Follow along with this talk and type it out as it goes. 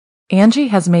Angie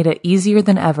has made it easier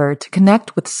than ever to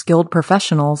connect with skilled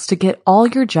professionals to get all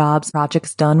your jobs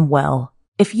projects done well.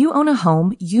 If you own a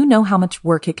home, you know how much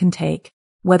work it can take,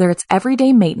 whether it's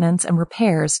everyday maintenance and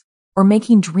repairs or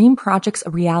making dream projects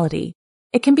a reality.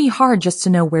 It can be hard just to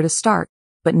know where to start,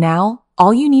 but now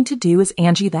all you need to do is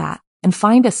Angie that and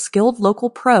find a skilled local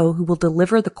pro who will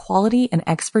deliver the quality and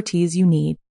expertise you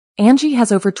need. Angie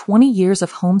has over 20 years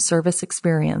of home service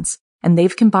experience, and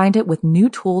they've combined it with new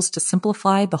tools to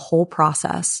simplify the whole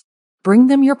process. Bring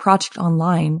them your project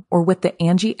online or with the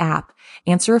Angie app,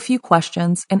 answer a few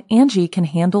questions, and Angie can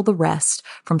handle the rest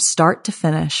from start to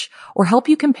finish or help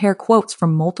you compare quotes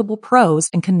from multiple pros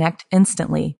and connect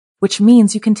instantly, which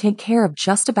means you can take care of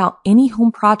just about any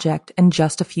home project in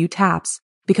just a few taps.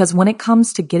 Because when it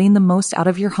comes to getting the most out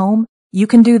of your home, you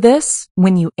can do this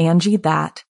when you Angie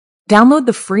that. Download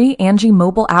the free Angie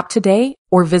mobile app today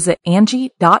or visit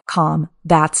Angie.com.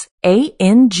 That's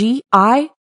ANGI.com.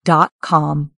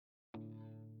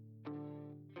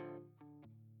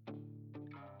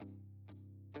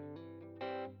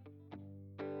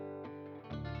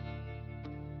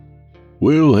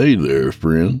 Well, hey there,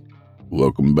 friend.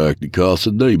 Welcome back to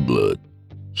Casa de Blood.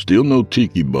 Still no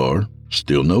tiki bar,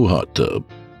 still no hot tub.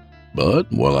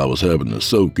 But while I was having a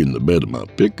soak in the bed of my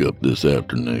pickup this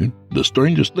afternoon, the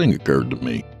strangest thing occurred to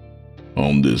me.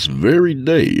 On this very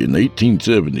day in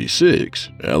 1876,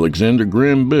 Alexander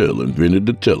Graham Bell invented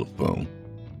the telephone.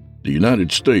 The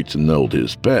United States annulled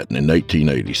his patent in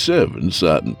 1887,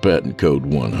 citing Patent Code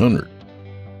 100.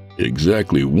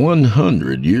 Exactly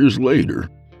 100 years later,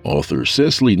 author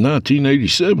Cecily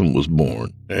 1987 was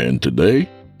born, and today,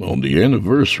 on the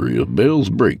anniversary of Bell's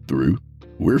breakthrough,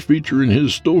 we're featuring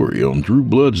his story on Drew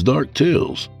Blood's Dark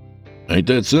Tales. Ain't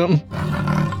that something?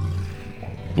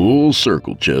 Full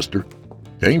circle, Chester.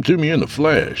 Came to me in a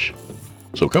flash.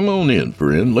 So come on in,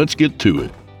 friend. Let's get to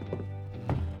it.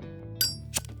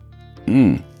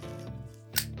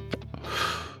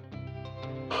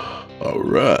 All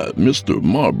right, Mr.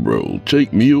 Marlboro,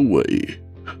 take me away.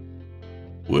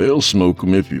 Well, smoke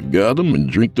 'em if you've got 'em and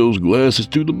drink those glasses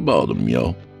to the bottom,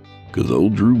 y'all. 'Cause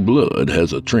old Drew Blood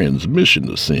has a transmission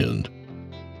to send.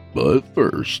 But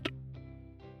first...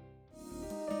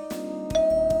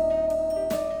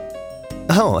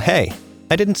 Oh, hey,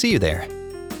 I didn't see you there.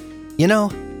 You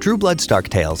know, Drew Blood's Dark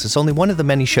Tales is only one of the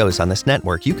many shows on this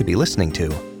network you could be listening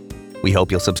to. We hope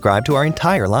you'll subscribe to our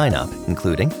entire lineup,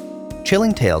 including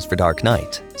Chilling Tales for Dark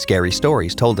Nights, Scary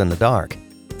Stories Told in the Dark,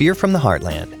 Fear from the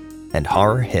Heartland, and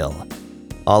Horror Hill.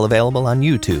 All available on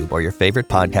YouTube or your favorite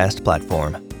podcast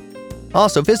platform.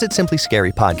 Also, visit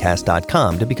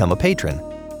simplyscarypodcast.com to become a patron.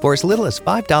 For as little as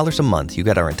 $5 a month, you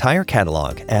get our entire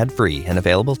catalog ad-free and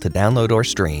available to download or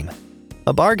stream.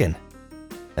 A bargain.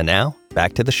 And now,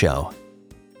 back to the show.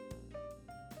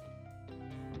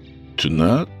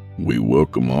 Tonight, we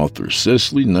welcome author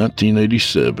Cecily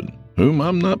 1987, whom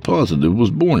I'm not positive was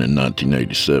born in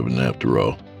 1987 after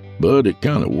all, but it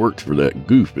kind of worked for that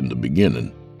goof in the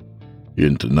beginning.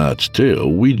 In tonight's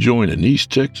tale, we join an East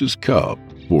Texas cop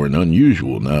for an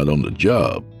unusual night on the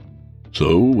job.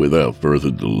 So, without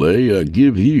further delay, I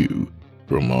give you,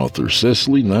 from author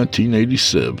Cecily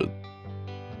 1987,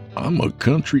 I'm a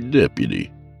country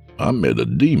deputy. I met a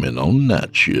demon on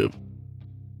night shift.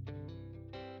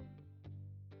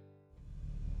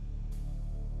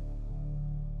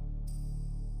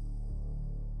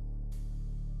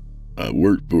 I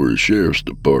worked for a sheriff's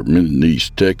department in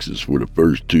East Texas for the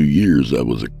first 2 years I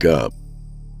was a cop.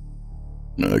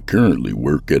 I currently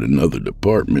work at another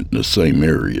department in the same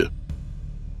area.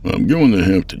 I'm going to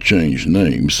have to change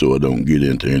names so I don't get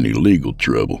into any legal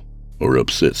trouble or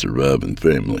upset surviving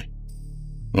family.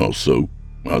 Also,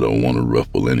 I don't want to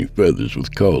ruffle any feathers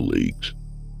with colleagues.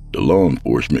 The law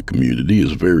enforcement community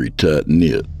is very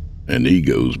tight-knit, and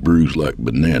egos bruise like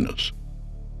bananas.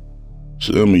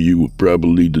 Some of you will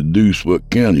probably deduce what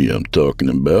county I'm talking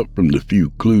about from the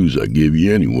few clues I give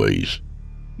you anyways,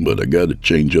 but I gotta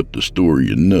change up the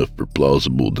story enough for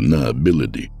plausible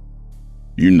deniability.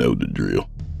 You know the drill.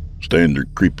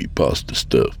 Standard creepypasta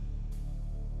stuff.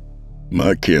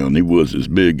 My county was as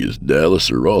big as Dallas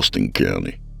or Austin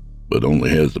County, but only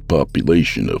has a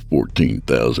population of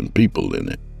 14,000 people in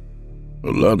it. A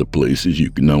lot of places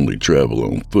you can only travel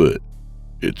on foot.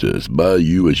 It's as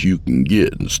bayou as you can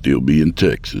get and still be in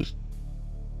Texas.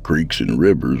 Creeks and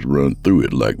rivers run through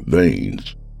it like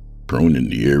veins, prone in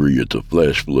the area to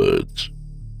flash floods.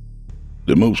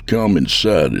 The most common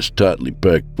sight is tightly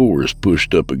packed forest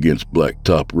pushed up against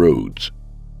blacktop roads.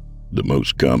 The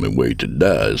most common way to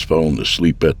die is falling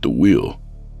asleep at the wheel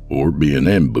or being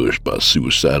ambushed by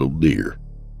suicidal deer.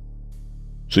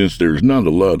 Since there's not a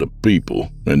lot of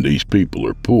people, and these people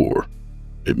are poor,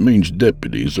 It means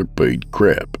deputies are paid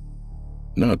crap.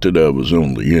 Not that I was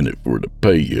only in it for the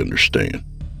pay, you understand.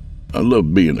 I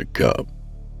love being a cop.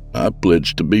 I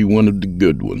pledged to be one of the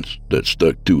good ones that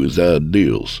stuck to his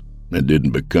ideals and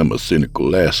didn't become a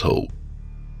cynical asshole.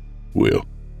 Well,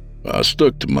 I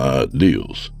stuck to my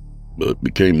ideals, but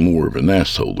became more of an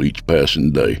asshole each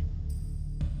passing day.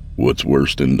 What's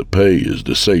worse than the pay is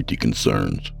the safety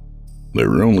concerns. There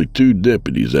were only 2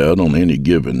 deputies out on any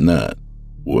given night,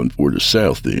 one for the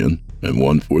south end and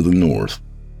one for the north.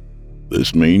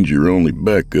 This means your only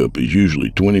backup is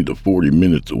usually 20 to 40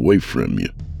 minutes away from you,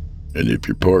 and if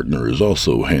your partner is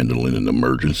also handling an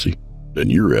emergency, then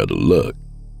you're out of luck.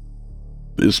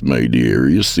 This made the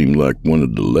area seem like one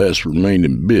of the last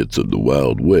remaining bits of the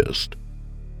Wild West.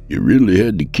 You really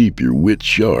had to keep your wits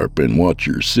sharp and watch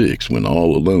your six when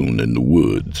all alone in the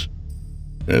woods.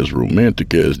 As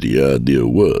romantic as the idea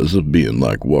was of being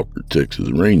like Walker, Texas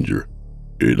Ranger,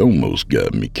 it almost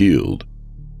got me killed.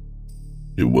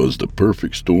 It was the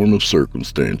perfect storm of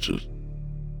circumstances.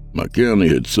 My county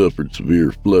had suffered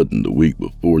severe flooding the week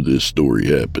before this story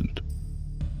happened.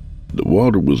 The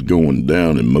water was going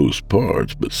down in most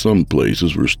parts, but some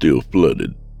places were still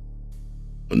flooded.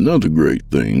 Another great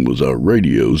thing was our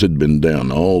radios had been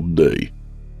down all day,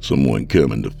 someone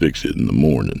coming to fix it in the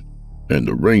morning, and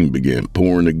the rain began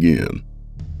pouring again.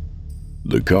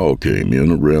 The call came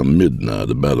in around midnight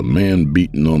about a man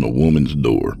beating on a woman's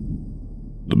door.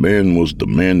 The man was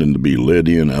demanding to be let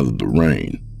in out of the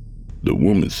rain. The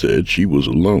woman said she was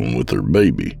alone with her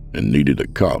baby and needed a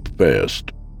cop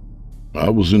fast. I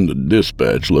was in the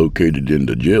dispatch located in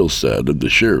the jail side of the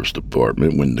sheriff's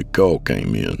department when the call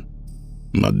came in.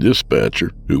 My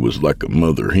dispatcher, who was like a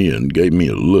mother hen, gave me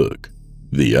a look,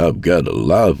 the "I've got a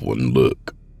live one"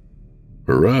 look.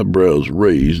 Her eyebrows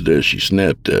raised as she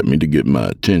snapped at me to get my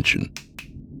attention.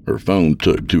 Her phone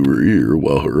tucked to her ear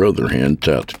while her other hand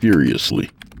tapped furiously.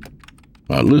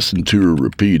 I listened to her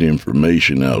repeat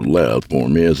information out loud for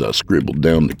me as I scribbled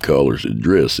down the caller's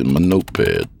address in my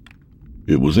notepad.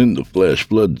 It was in the flash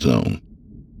flood zone.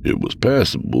 It was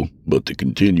passable, but the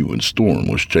continuing storm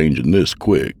was changing this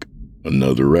quick.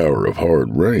 Another hour of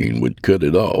hard rain would cut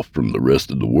it off from the rest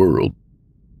of the world.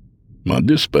 My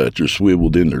dispatcher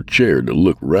swiveled in her chair to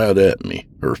look right at me,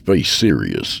 her face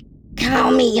serious.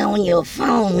 Call me on your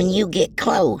phone when you get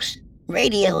close.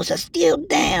 Radios are still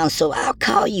down, so I'll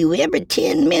call you every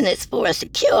 10 minutes for a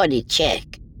security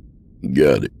check.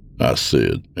 Got it, I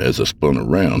said, as I spun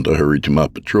around to hurry to my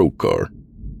patrol car.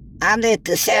 I'll let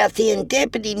the South End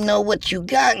deputy know what you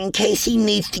got in case he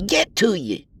needs to get to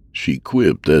you, she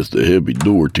quipped as the heavy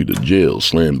door to the jail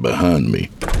slammed behind me.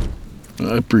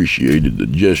 I appreciated the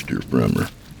gesture from her,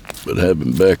 but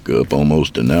having backup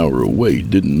almost an hour away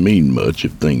didn't mean much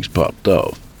if things popped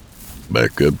off.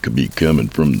 Backup could be coming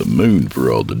from the moon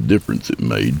for all the difference it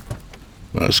made.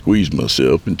 I squeezed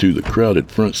myself into the crowded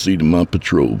front seat of my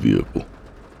patrol vehicle.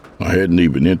 I hadn't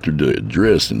even entered the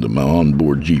address into my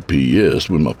onboard GPS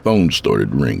when my phone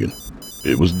started ringing.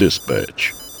 It was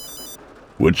dispatch.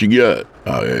 "What you got?"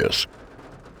 I asked.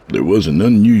 There was an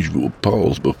unusual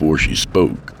pause before she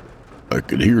spoke. I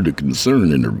could hear the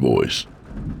concern in her voice.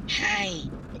 Hey,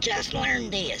 just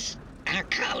learned this. Our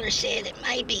caller said it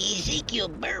may be Ezekiel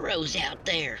Burrows out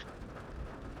there.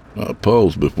 I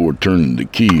paused before turning the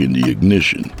key in the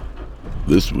ignition.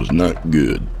 This was not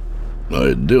good. I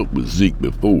had dealt with Zeke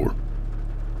before.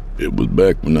 It was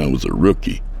back when I was a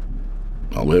rookie.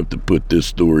 I'll have to put this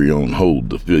story on hold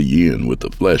to fill you in with a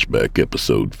flashback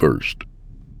episode first.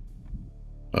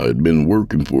 I had been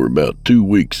working for about 2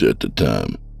 weeks at the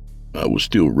time. I was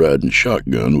still riding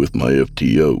shotgun with my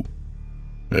FTO.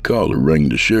 A caller rang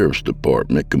the sheriff's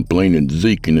department complaining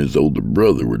Zeke and his older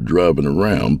brother were driving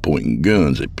around pointing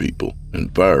guns at people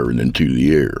and firing into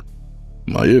the air.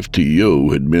 My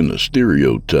FTO had been a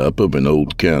stereotype of an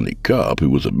old county cop who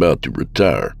was about to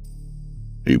retire.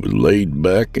 He was laid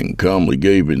back and calmly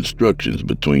gave instructions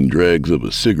between drags of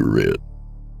a cigarette.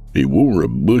 He wore a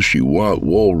bushy white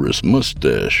walrus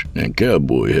mustache and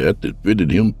cowboy hat that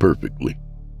fitted him perfectly.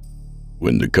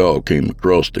 When the call came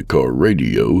across the car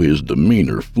radio, his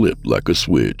demeanor flipped like a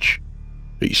switch.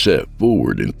 He sat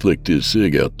forward and flicked his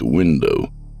cig out the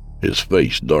window. His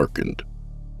face darkened.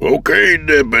 "Okay,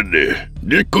 deputy,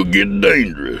 this could get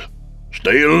dangerous.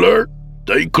 Stay alert,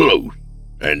 stay close,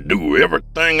 and do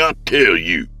everything I tell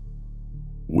you."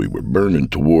 We were burning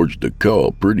towards the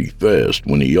call pretty fast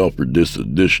when he offered this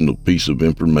additional piece of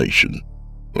information.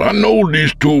 "I know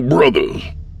these 2 brothers.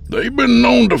 They've been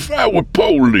known to fight with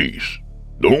police.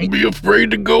 Don't be afraid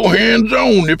to go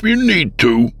hands-on if you need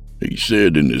to," he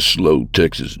said in his slow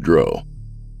Texas drawl.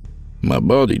 My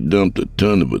body dumped a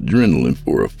ton of adrenaline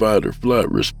for a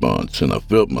fight-or-flight response, and I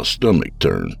felt my stomach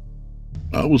turn.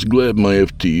 I was glad my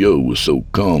FTO was so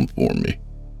calm for me.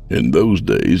 In those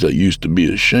days, I used to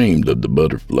be ashamed of the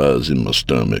butterflies in my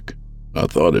stomach. I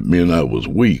thought it meant I was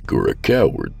weak or a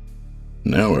coward.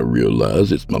 Now I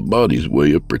realize it's my body's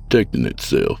way of protecting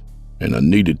itself, and I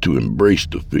needed to embrace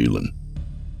the feeling.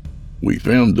 We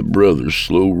found the brothers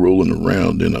slow rolling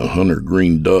around in a hunter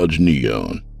green Dodge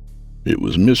Neon. It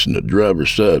was missing a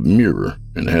driver's side mirror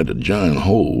and had a giant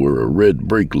hole where a red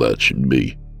brake light should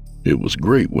be. It was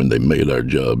great when they made our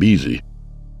job easy.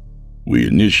 We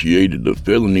initiated a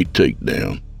felony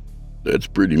takedown. That's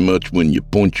pretty much when you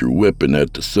point your weapon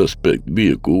at the suspect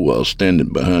vehicle while standing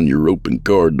behind your open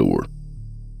car door.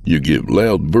 You give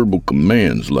loud verbal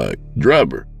commands like,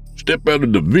 "Driver, step out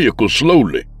of the vehicle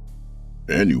slowly."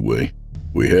 Anyway,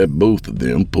 we had both of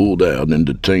them pulled out and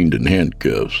detained in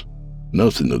handcuffs.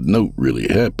 Nothing of note really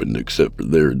happened except for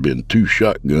there had been 2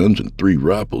 shotguns and 3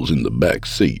 rifles in the back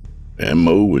seat,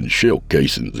 ammo and shell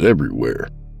casings everywhere.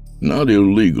 Not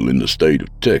illegal in the state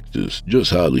of Texas,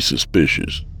 just highly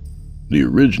suspicious. The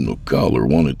original caller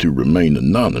wanted to remain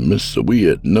anonymous, so we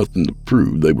had nothing to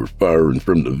prove they were firing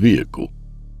from the vehicle.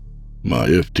 My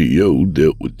FTO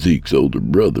dealt with Zeke's older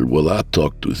brother while I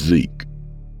talked with Zeke.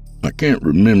 I can't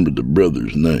remember the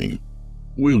brother's name.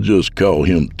 We'll just call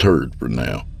him Turd for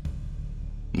now.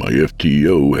 My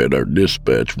FTO had our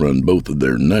dispatch run both of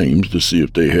their names to see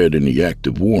if they had any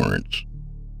active warrants.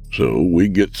 So we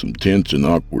get some tense and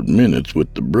awkward minutes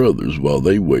with the brothers while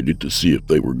they waited to see if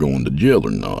they were going to jail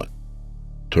or not.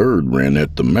 Turd ran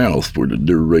at the mouth for the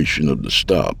duration of the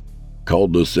stop,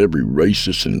 called us every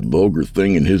racist and vulgar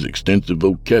thing in his extensive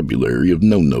vocabulary of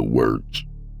no-no words.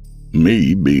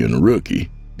 Me, being a rookie,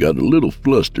 got a little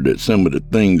flustered at some of the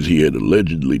things he had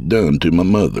allegedly done to my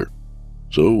mother.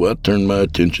 So I turned my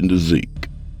attention to Zeke.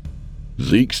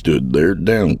 Zeke stood there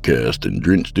downcast and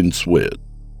drenched in sweat.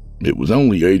 It was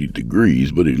only 80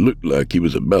 degrees, but he looked like he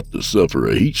was about to suffer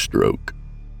a heat stroke.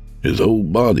 His whole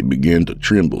body began to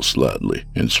tremble slightly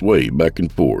and sway back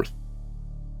and forth.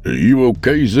 "Are you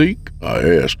okay, Zeke?" I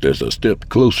asked as I stepped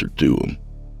closer to him.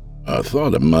 I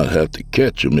thought I might have to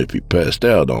catch him if he passed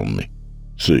out on me.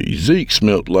 See, Zeke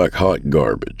smelt like hot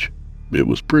garbage. It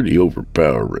was pretty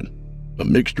overpowering. A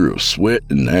mixture of sweat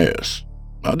and ass.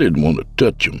 I didn't want to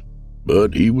touch him,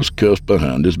 but he was cuffed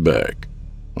behind his back.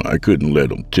 I couldn't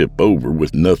let him tip over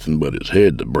with nothing but his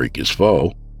head to break his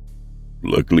fall.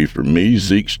 Luckily for me,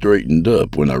 Zeke straightened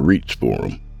up when I reached for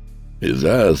him. His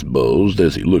eyes bulged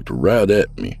as he looked right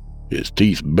at me, his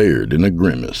teeth bared in a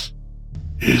grimace.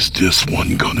 "Is this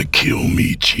one gonna kill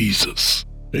me, Jesus?"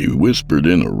 He whispered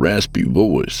in a raspy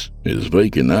voice, his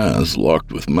vacant eyes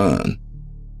locked with mine.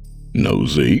 "No,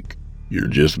 Zeke. You're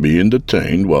just being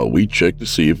detained while we check to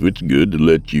see if it's good to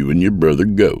let you and your brother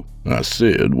go," I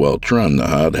said while trying to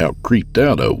hide how creeped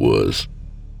out I was.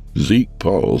 Zeke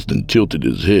paused and tilted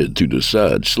his head to the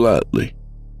side slightly.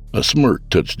 A smirk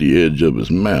touched the edge of his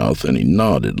mouth and he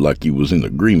nodded like he was in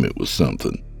agreement with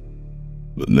something.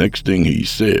 The next thing he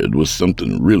said was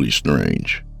something really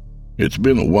strange. It's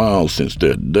been a while since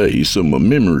that day, so my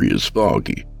memory is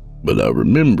foggy, but I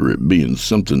remember it being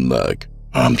something like,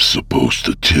 "I'm supposed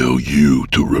to tell you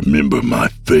to remember my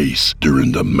face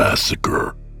during the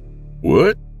massacre."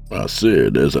 "What?" I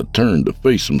said as I turned to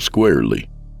face him squarely.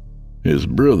 His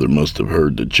brother must have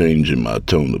heard the change in my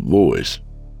tone of voice.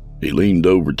 He leaned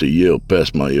over to yell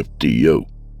past my FTO,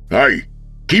 "Hey,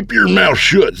 keep your mouth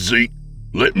shut, Zeke.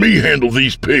 Let me handle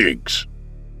these pigs."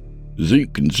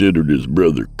 Zeke considered his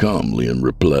brother calmly and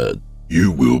replied,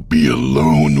 "You will be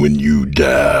alone when you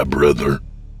die, brother."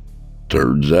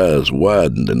 Turd's eyes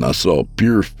widened and I saw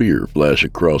pure fear flash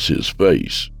across his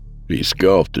face. He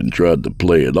scoffed and tried to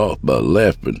play it off by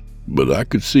laughing, but I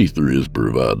could see through his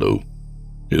bravado.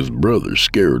 His brother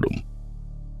scared him.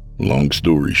 Long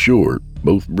story short,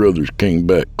 both brothers came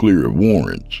back clear of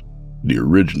warrants. The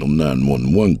original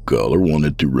 911 caller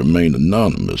wanted to remain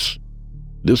anonymous.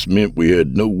 This meant we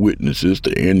had no witnesses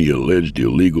to any alleged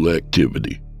illegal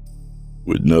activity.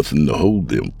 With nothing to hold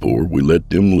them for, we let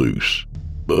them loose.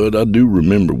 But I do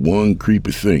remember one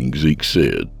creepy thing Zeke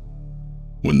said.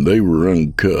 When they were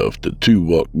uncuffed, the two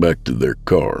walked back to their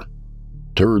car.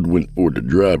 Turd went for the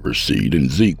driver's seat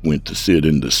and Zeke went to sit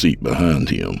in the seat behind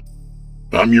him.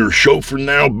 "I'm your chauffeur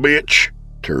now, bitch?"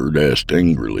 Turd asked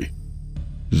angrily.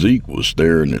 Zeke was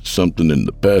staring at something in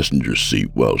the passenger seat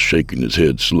while shaking his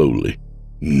head slowly.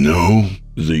 "No,"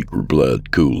 Zeke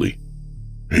replied coolly.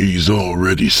 "He's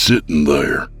already sitting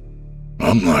there.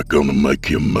 I'm not gonna make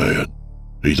him mad.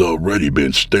 He's already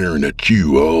been staring at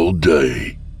you all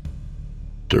day."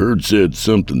 Turd said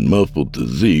something muffled to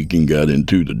Zeke and got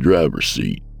into the driver's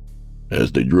seat.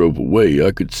 As they drove away,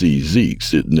 I could see Zeke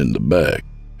sitting in the back,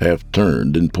 half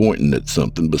turned and pointing at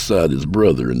something beside his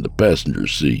brother in the passenger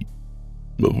seat.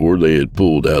 Before they had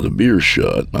pulled out of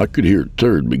earshot, I could hear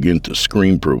Turd begin to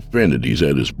scream profanities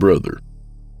at his brother.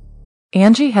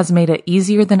 Angie has made it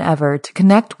easier than ever to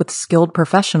connect with skilled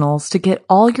professionals to get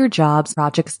all your jobs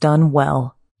projects done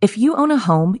well. If you own a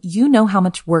home, you know how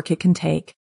much work it can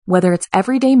take, whether it's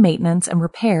everyday maintenance and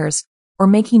repairs or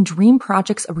making dream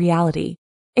projects a reality.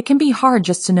 It can be hard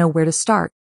just to know where to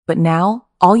start, but now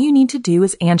all you need to do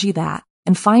is Angie that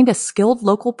and find a skilled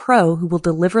local pro who will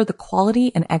deliver the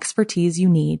quality and expertise you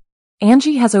need.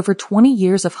 Angie has over 20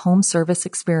 years of home service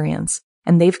experience,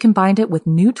 and they've combined it with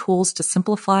new tools to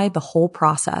simplify the whole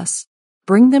process.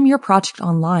 Bring them your project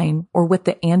online or with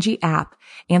the Angie app,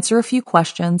 answer a few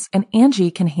questions, and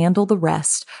Angie can handle the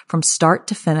rest from start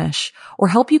to finish or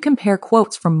help you compare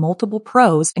quotes from multiple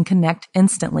pros and connect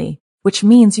instantly, which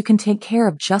means you can take care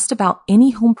of just about any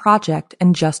home project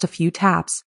in just a few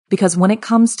taps. Because when it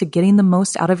comes to getting the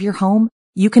most out of your home,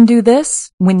 you can do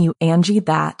this when you Angie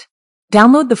that.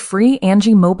 Download the free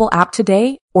Angie mobile app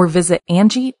today or visit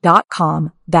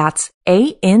Angie.com. That's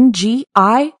ANGI.com.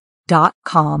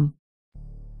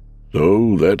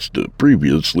 So that's the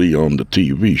previously on the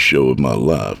TV show of my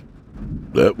life.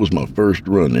 That was my first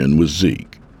run-in with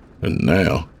Zeke, and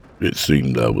now it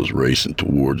seemed I was racing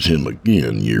towards him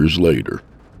again years later.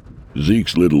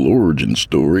 Zeke's little origin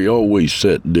story always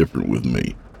sat different with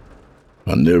me.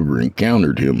 I never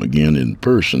encountered him again in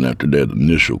person after that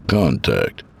initial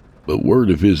contact, but word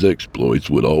of his exploits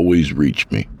would always reach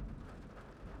me.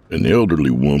 An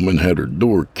elderly woman had her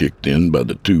door kicked in by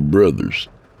the two brothers.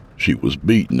 She was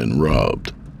beaten and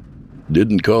robbed.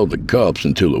 Didn't call the cops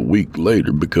until a week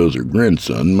later because her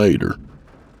grandson made her.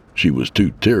 She was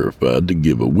too terrified to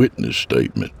give a witness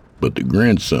statement, but the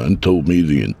grandson told me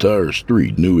the entire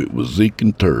street knew it was Zeke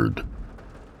and Turd.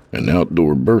 An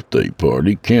outdoor birthday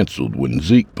party canceled when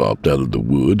Zeke popped out of the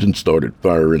woods and started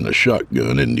firing a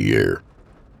shotgun in the air.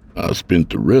 I spent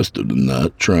the rest of the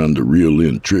night trying to reel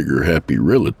in trigger-happy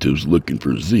relatives looking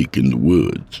for Zeke in the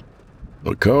woods.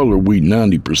 A caller we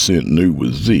 90% knew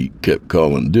was Zeke kept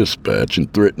calling dispatch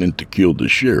and threatening to kill the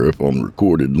sheriff on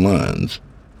recorded lines.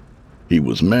 He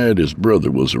was mad his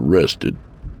brother was arrested.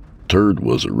 Turd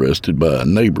was arrested by a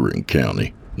neighboring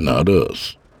county, not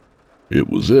us. It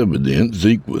was evident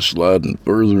Zeke was sliding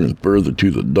further and further to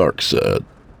the dark side.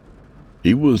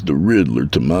 He was the Riddler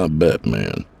to my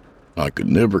Batman. I could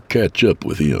never catch up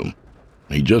with him.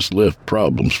 He just left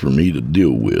problems for me to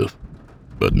deal with.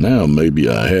 But now maybe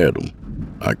I had them.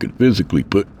 I could physically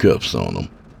put cuffs on him.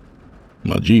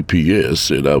 My GPS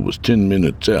said I was 10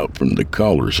 minutes out from the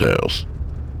caller's house.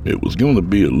 It was going to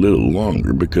be a little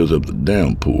longer because of the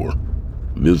downpour.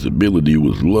 Visibility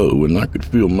was low and I could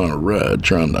feel my ride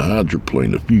trying to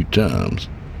hydroplane a few times.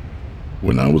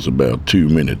 When I was about 2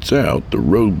 minutes out, the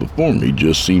road before me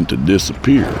just seemed to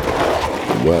disappear.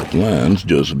 The white lines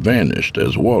just vanished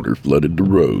as water flooded the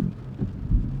road.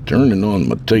 Turning on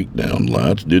my takedown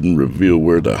lights didn't reveal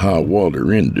where the high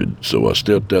water ended, so I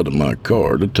stepped out of my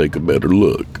car to take a better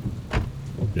look.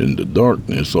 In the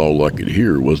darkness, all I could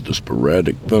hear was the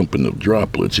sporadic thumping of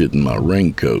droplets hitting my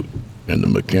raincoat and the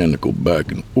mechanical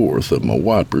back and forth of my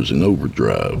wipers in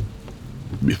overdrive.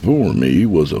 Before me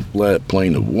was a flat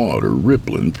plain of water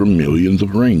rippling from millions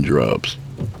of raindrops.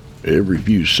 Every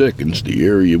few seconds, the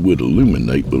area would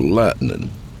illuminate with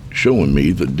lightning, showing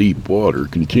me the deep water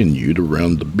continued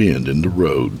around the bend in the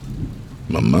road.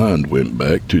 My mind went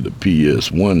back to the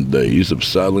PS1 days of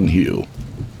Silent Hill.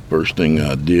 First thing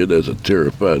I did as a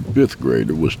terrified fifth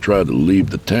grader was try to leave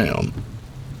the town,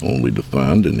 only to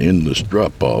find an endless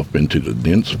drop-off into the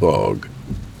dense fog.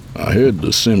 I had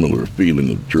the similar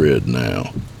feeling of dread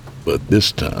now, but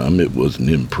this time it was an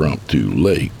impromptu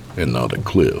lake and not a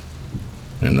cliff,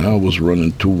 and I was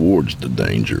running towards the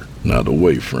danger, not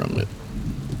away from it.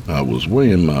 I was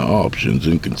weighing my options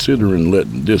and considering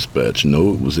letting dispatch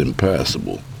know it was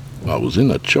impassable. I was in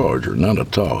a Charger, not a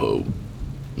Tahoe.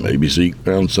 Maybe Zeke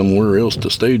found somewhere else to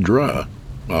stay dry.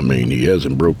 I mean, he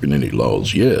hasn't broken any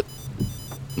laws yet.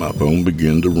 My phone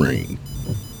began to ring.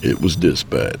 It was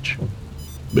dispatch.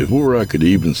 Before I could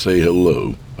even say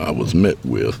hello, I was met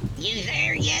with, "You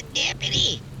there yet,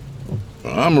 deputy?"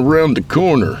 "I'm around the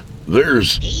corner.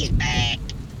 There's—" "He's back."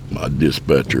 my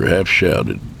dispatcher half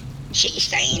shouted. "She's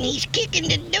saying he's kicking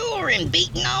the door and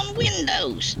beating on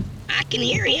windows. I can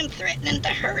hear him threatening to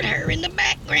hurt her in the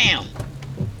background."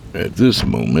 At this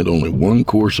moment, only one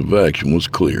course of action was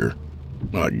clear.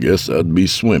 I guess I'd be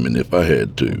swimming if I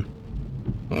had to.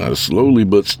 I slowly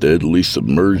but steadily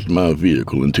submerged my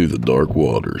vehicle into the dark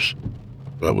waters.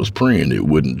 I was praying it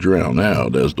wouldn't drown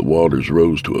out as the waters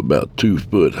rose to about 2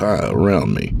 foot high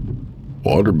around me.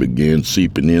 Water began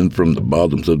seeping in from the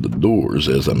bottoms of the doors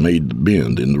as I made the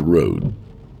bend in the road.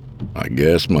 I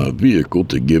gassed my vehicle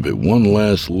to give it one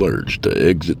last lurch to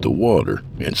exit the water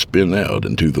and spin out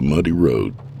into the muddy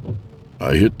road.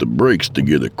 I hit the brakes to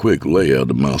get a quick layout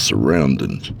of my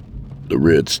surroundings. The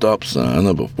red stop sign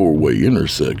of a 4-way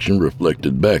intersection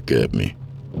reflected back at me.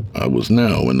 I was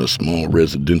now in a small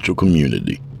residential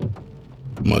community.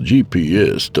 My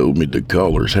GPS told me the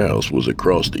caller's house was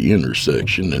across the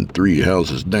intersection and 3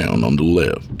 houses down on the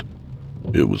left.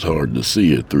 It was hard to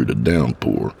see it through the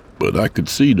downpour, but I could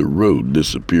see the road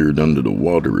disappeared under the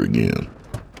water again.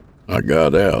 I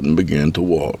got out and began to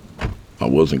walk. I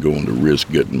wasn't going to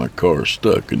risk getting my car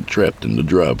stuck and trapped in the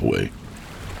driveway.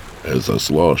 As I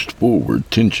sloshed forward,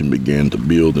 tension began to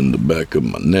build in the back of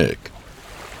my neck.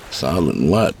 Silent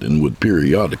lightning would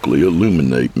periodically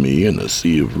illuminate me in a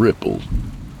sea of ripples.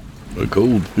 A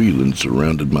cold feeling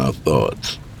surrounded my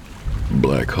thoughts. A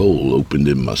black hole opened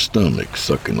in my stomach,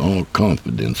 sucking all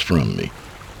confidence from me.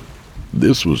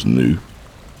 This was new.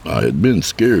 I had been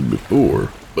scared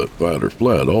before, but fight or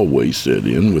flight always set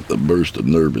in with a burst of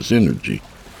nervous energy.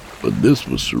 But this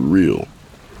was surreal.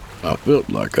 I felt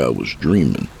like I was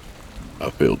dreaming. I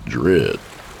felt dread.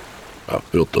 I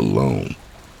felt alone.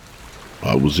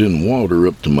 I was in water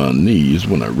up to my knees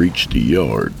when I reached the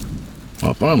yard.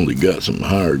 I finally got some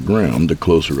higher ground the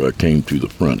closer I came to the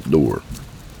front door.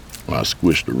 I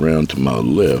squished around to my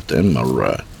left and my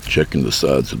right, checking the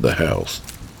sides of the house.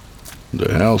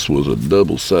 The house was a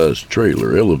double-sized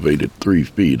trailer elevated 3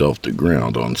 feet off the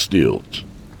ground on stilts.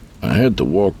 I had to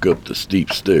walk up the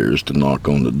steep stairs to knock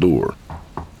on the door.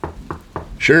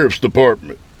 "Sheriff's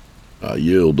Department," I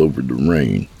yelled over the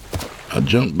rain. I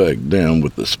jumped back down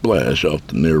with a splash off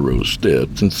the narrow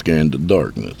steps and scanned the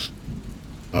darkness.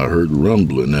 I heard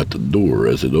rumbling at the door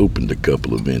as it opened a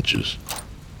couple of inches.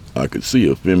 I could see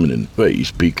a feminine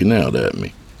face peeking out at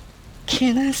me.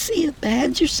 "Can I see a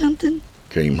badge or something?"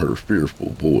 came her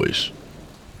fearful voice.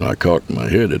 I cocked my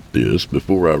head at this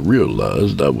before I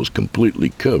realized I was completely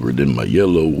covered in my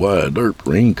yellow wide earth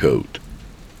raincoat.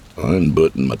 I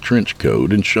unbuttoned my trench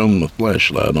coat and shone my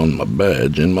flashlight on my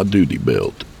badge and my duty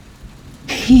belt.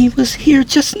 "He was here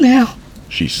just now,"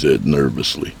 she said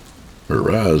nervously.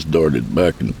 Her eyes darted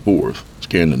back and forth,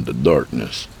 scanning the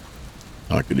darkness.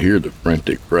 I could hear the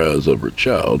frantic cries of her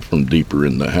child from deeper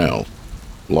in the house.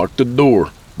 "Lock the door,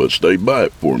 but stay by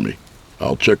it for me.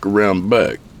 I'll check around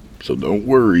back, so don't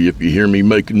worry if you hear me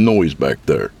making noise back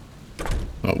there."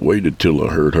 I waited till I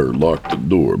heard her lock the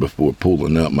door before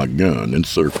pulling out my gun and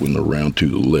circling around to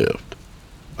the left.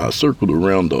 I circled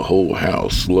around the whole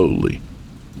house slowly,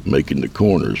 making the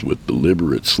corners with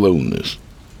deliberate slowness.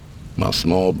 My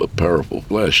small but powerful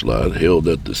flashlight held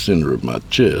at the center of my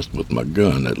chest with my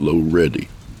gun at low ready.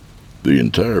 The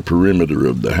entire perimeter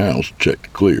of the house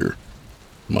checked clear.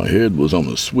 My head was on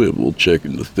a swivel,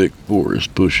 checking the thick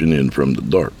forest pushing in from the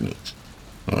darkness.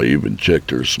 I even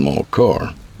checked her small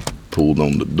car, pulled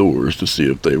on the doors to see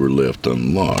if they were left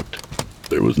unlocked.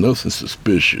 There was nothing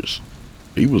suspicious.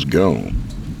 He was gone,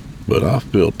 but I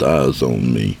felt eyes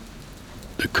on me.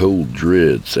 The cold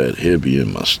dread sat heavy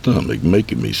in my stomach,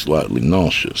 making me slightly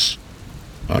nauseous.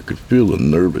 I could feel a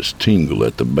nervous tingle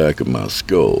at the back of my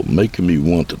skull, making me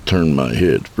want to turn my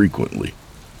head frequently.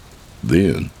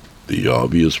 Then, the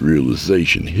obvious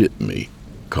realization hit me,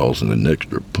 causing an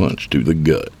extra punch to the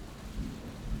gut.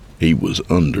 He was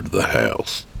under the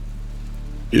house.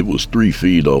 It was 3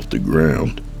 feet off the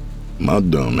ground. My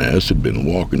dumb ass had been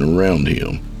walking around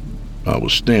him. I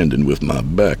was standing with my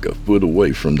back a foot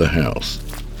away from the house.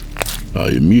 I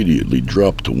immediately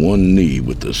dropped to one knee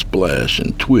with a splash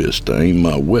and twist to aim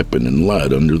my weapon and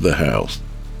light under the house.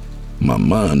 My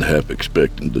mind half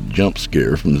expecting the jump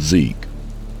scare from Zeke,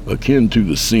 akin to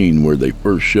the scene where they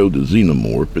first showed the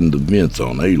xenomorph in the vents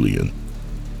on Alien.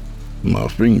 My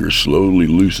finger slowly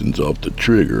loosens off the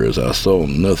trigger as I saw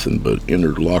nothing but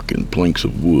interlocking planks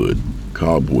of wood,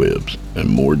 cobwebs, and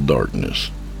more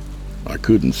darkness. I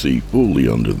couldn't see fully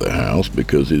under the house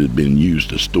because it had been used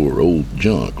to store old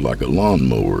junk like a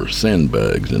lawnmower,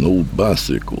 sandbags, and old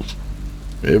bicycles.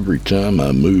 Every time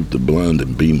I moved the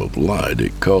blinding beam of light,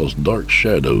 it caused dark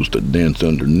shadows to dance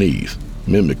underneath,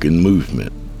 mimicking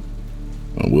movement.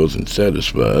 I wasn't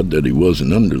satisfied that he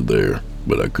wasn't under there,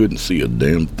 but I couldn't see a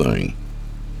damn thing.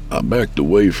 I backed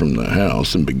away from the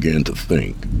house and began to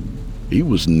think. He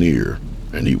was near,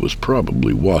 and he was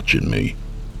probably watching me.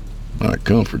 I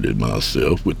comforted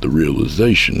myself with the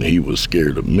realization he was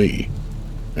scared of me,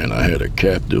 and I had a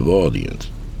captive audience.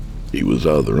 He was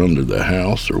either under the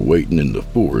house or waiting in the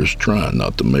forest, trying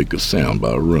not to make a sound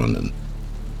by running.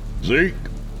 "Zeke,"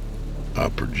 I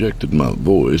projected my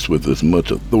voice with as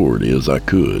much authority as I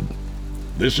could.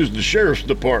 "This is the sheriff's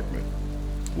department.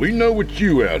 We know it's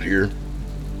you out here."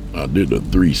 I did a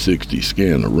 360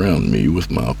 scan around me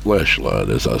with my flashlight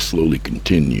as I slowly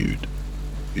continued.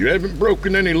 "You haven't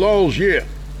broken any laws yet.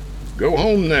 Go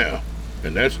home now,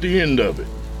 and that's the end of it.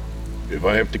 If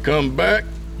I have to come back,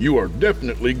 you are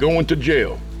definitely going to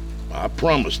jail. I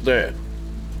promise that."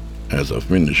 As I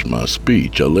finished my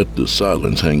speech, I let the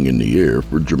silence hang in the air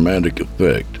for dramatic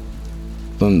effect.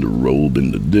 Thunder rolled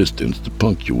in the distance to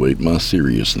punctuate my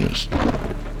seriousness.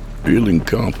 Feeling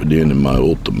confident in my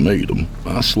ultimatum,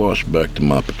 I sloshed back to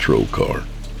my patrol car.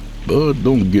 But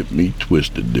don't get me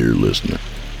twisted, dear listener.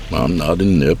 I'm not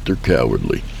inept or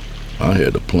cowardly. I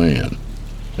had a plan,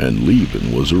 and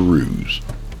leaving was a ruse.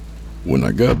 When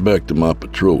I got back to my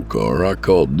patrol car, I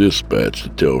called dispatch to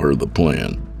tell her the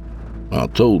plan. I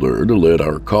told her to let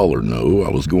our caller know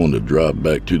I was going to drive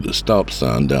back to the stop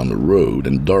sign down the road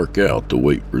and dark out to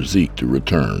wait for Zeke to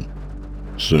return.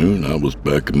 Soon I was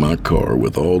back in my car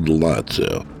with all the lights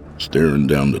out, staring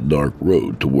down the dark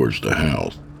road towards the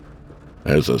house.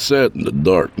 As I sat in the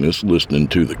darkness listening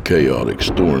to the chaotic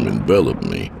storm envelop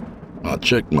me, I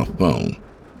checked my phone.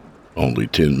 Only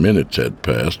 10 minutes had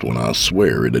passed when I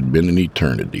swear it had been an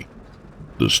eternity.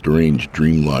 The strange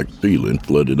dreamlike feeling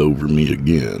flooded over me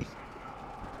again.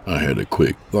 I had a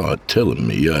quick thought telling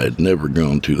me I had never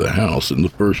gone to the house in the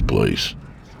first place.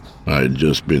 I had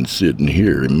just been sitting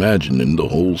here imagining the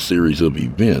whole series of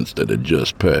events that had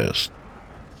just passed.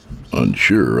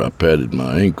 Unsure, I patted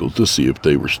my ankles to see if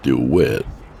they were still wet.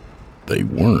 They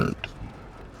weren't.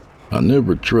 I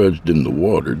never trudged in the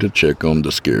water to check on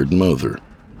the scared mother,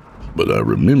 but I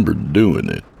remembered doing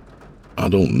it. I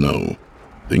don't know.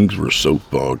 Things were so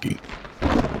foggy.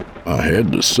 I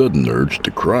had the sudden urge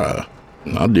to cry,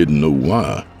 and I didn't know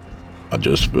why. I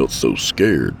just felt so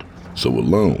scared, so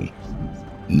alone.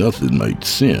 Nothing made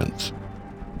sense.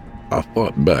 I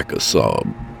fought back a sob.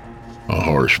 A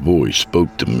harsh voice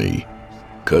spoke to me,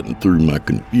 cutting through my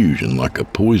confusion like a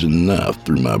poisoned knife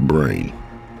through my brain.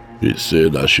 It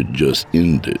said I should just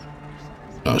end it.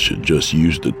 I should just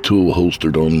use the tool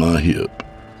holstered on my hip.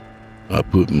 I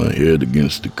put my head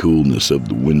against the coolness of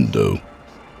the window.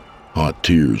 Hot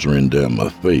tears ran down my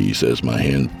face as my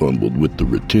hand fumbled with the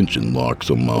retention locks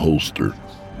on my holster.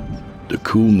 The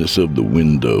coolness of the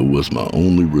window was my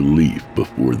only relief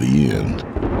before the end.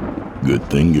 Good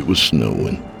thing it was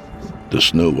snowing. The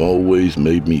snow always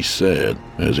made me sad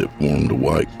as it formed a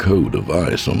white coat of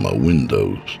ice on my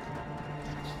windows.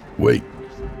 Wait,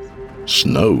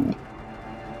 snow?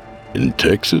 In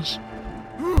Texas?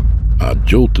 I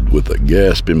jolted with a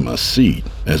gasp in my seat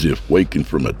as if waking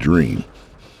from a dream.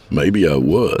 Maybe I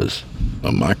was.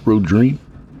 A micro-dream?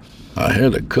 I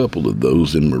had a couple of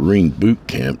those in Marine boot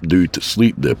camp due to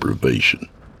sleep deprivation.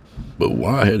 But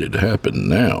why had it happened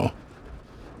now?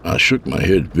 I shook my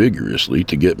head vigorously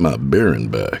to get my bearing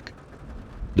back.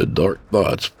 The dark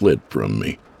thoughts fled from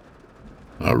me.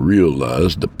 I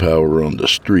realized the power on the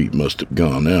street must have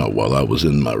gone out while I was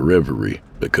in my reverie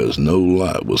because no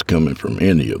light was coming from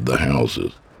any of the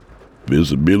houses.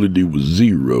 Visibility was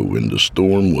zero and the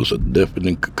storm was a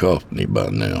deafening cacophony by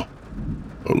now.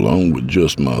 Along with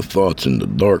just my thoughts in the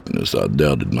darkness, I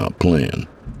doubted my plan.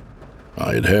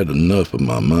 I had had enough of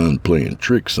my mind playing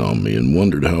tricks on me and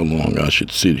wondered how long I should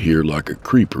sit here like a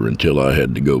creeper until I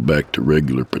had to go back to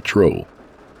regular patrol.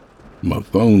 My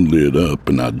phone lit up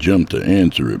and I jumped to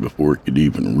answer it before it could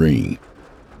even ring.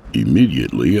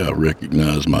 Immediately, I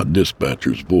recognized my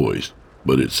dispatcher's voice,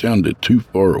 but it sounded too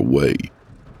far away.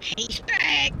 "He's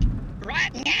back.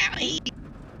 Right now,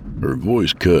 Her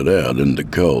voice cut out and the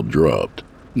call dropped.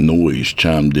 Noise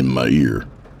chimed in my ear.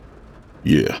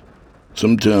 Yeah,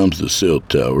 sometimes the cell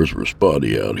towers were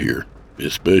spotty out here,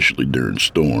 especially during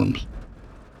storms.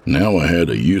 Now I had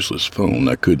a useless phone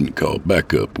I couldn't call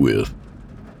backup with.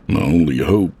 My only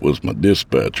hope was my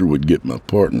dispatcher would get my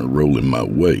partner rolling my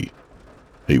way.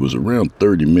 He was around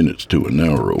 30 minutes to an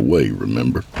hour away,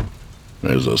 remember?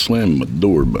 As I slammed my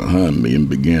door behind me and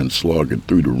began slogging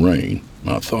through the rain,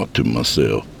 I thought to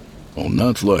myself, on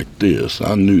nights like this,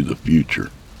 I knew the future.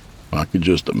 I could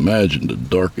just imagine the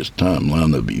darkest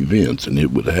timeline of events and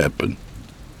it would happen.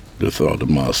 The thought of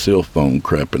my cell phone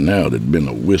crapping out had been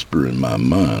a whisper in my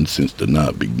mind since the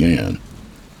night began.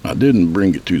 I didn't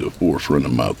bring it to the forefront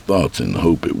of my thoughts in the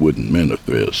hope it wouldn't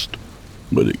manifest,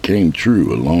 but it came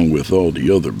true along with all the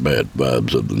other bad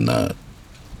vibes of the night.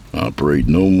 I prayed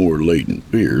no more latent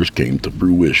fears came to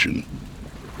fruition,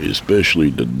 especially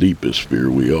the deepest fear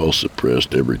we all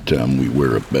suppressed every time we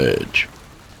wear a badge.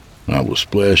 I was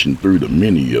splashing through the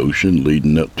mini-ocean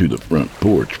leading up to the front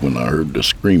porch when I heard the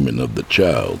screaming of the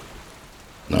child.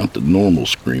 Not the normal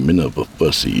screaming of a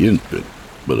fussy infant,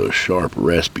 but a sharp,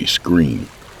 raspy scream,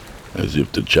 as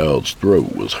if the child's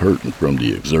throat was hurting from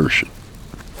the exertion.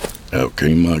 Out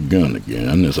came my gun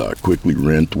again as I quickly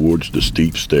ran towards the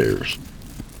steep stairs.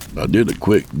 I did a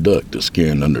quick duck to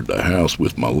scan under the house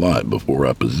with my light before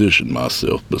I positioned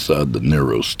myself beside the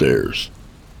narrow stairs.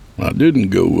 I didn't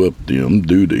go up them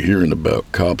due to hearing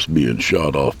about cops being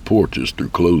shot off porches through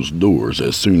closed doors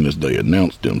as soon as they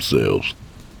announced themselves.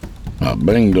 I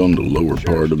banged on the lower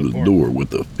part of the door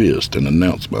with a fist and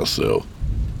announced myself.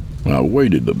 I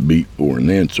waited a beat for an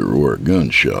answer or a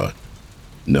gunshot.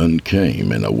 None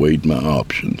came, and I weighed my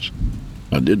options.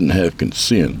 I didn't have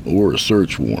consent or a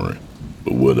search warrant,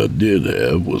 but what I did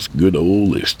have was good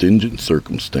old extingent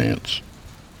circumstance.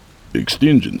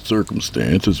 Extingent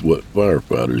circumstance is what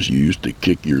firefighters use to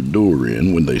kick your door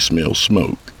in when they smell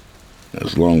smoke.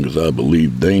 As long as I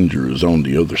believe danger is on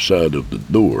the other side of the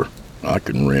door, I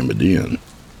can ram it in.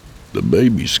 The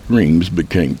baby's screams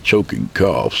became choking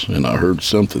coughs, and I heard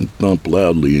something thump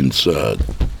loudly inside.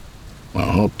 I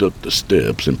hopped up the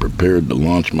steps and prepared to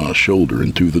launch my shoulder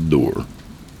into the door.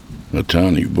 A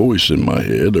tiny voice in my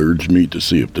head urged me to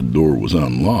see if the door was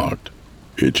unlocked.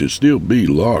 It should still be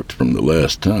locked from the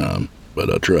last time,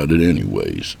 but I tried it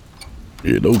anyways.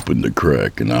 It opened a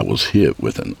crack and I was hit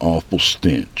with an awful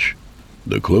stench.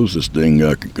 The closest thing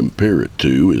I can compare it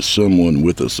to is someone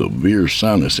with a severe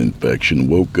sinus infection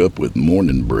woke up with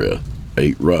morning breath,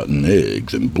 ate rotten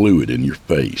eggs, and blew it in your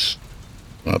face.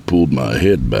 I pulled my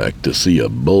head back to see a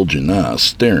bulging eye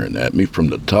staring at me from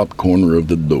the top corner of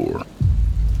the door.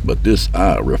 But this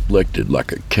eye reflected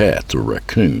like a cat's or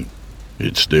raccoon.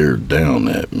 It stared down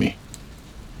at me.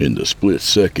 In the split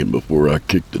second before I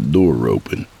kicked the door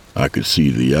open, I could see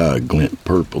the eye glint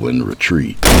purple and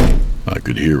retreat. I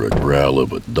could hear a growl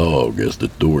of a dog as the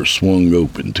door swung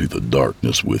open to the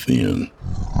darkness within.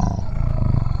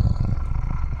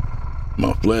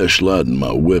 My flashlight and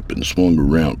my weapon swung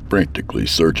around frantically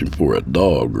searching for a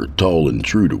dog or tall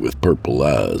intruder with purple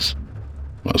eyes.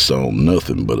 I saw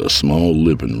nothing but a small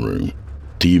living room,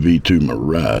 TV to my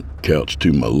right, couch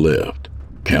to my left,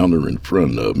 counter in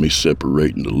front of me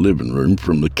separating the living room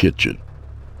from the kitchen.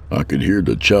 I could hear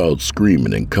the child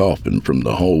screaming and coughing from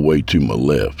the hallway to my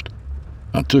left.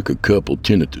 I took a couple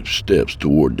tentative steps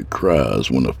toward the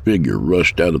cries when a figure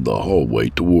rushed out of the hallway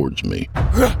towards me.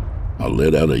 I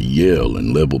let out a yell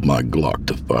and leveled my Glock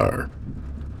to fire.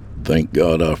 Thank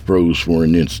God I froze for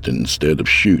an instant instead of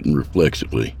shooting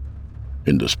reflexively.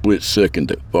 In the split second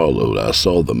that followed, I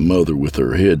saw the mother with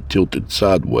her head tilted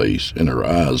sideways and her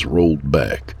eyes rolled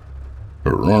back.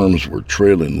 Her arms were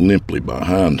trailing limply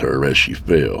behind her as she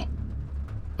fell.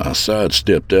 I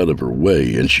sidestepped out of her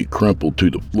way and she crumpled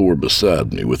to the floor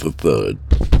beside me with a thud.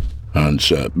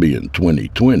 Hindsight being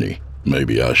 20/20,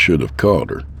 maybe I should have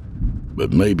caught her.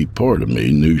 But maybe part of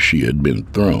me knew she had been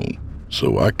thrown,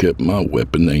 so I kept my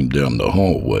weapon aimed down the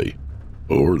hallway.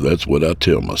 Or that's what I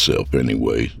tell myself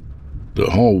anyway. The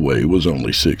hallway was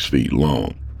only 6 feet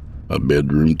long, a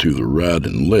bedroom to the right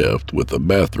and left with a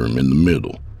bathroom in the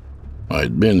middle. I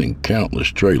had been in countless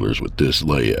trailers with this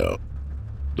layout.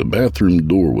 The bathroom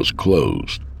door was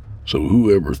closed, so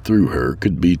whoever threw her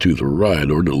could be to the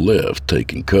right or the left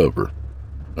taking cover.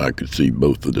 I could see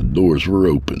both of the doors were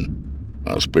open.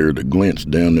 I spared a glance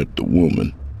down at the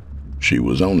woman. She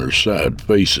was on her side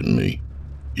facing me.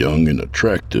 Young and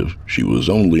attractive, she was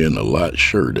only in a light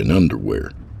shirt and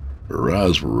underwear. Her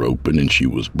eyes were open and she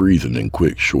was breathing in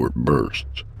quick, short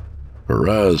bursts. Her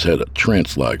eyes had a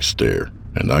trance-like stare,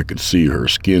 and I could see her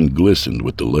skin glistened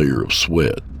with the layer of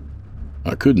sweat.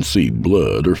 I couldn't see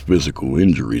blood or physical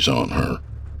injuries on her,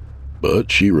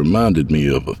 but she reminded me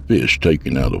of a fish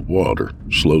taken out of water,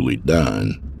 slowly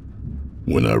dying.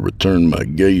 When I returned my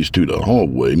gaze to the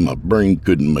hallway, my brain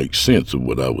couldn't make sense of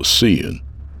what I was seeing.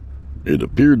 It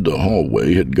appeared the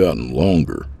hallway had gotten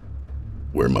longer.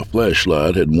 Where my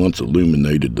flashlight had once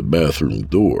illuminated the bathroom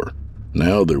door,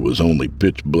 now there was only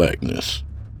pitch blackness.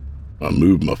 I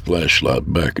moved my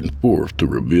flashlight back and forth to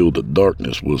reveal the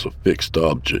darkness was a fixed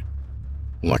object,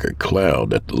 like a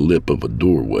cloud at the lip of a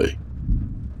doorway.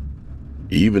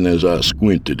 Even as I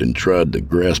squinted and tried to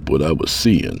grasp what I was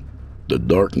seeing, the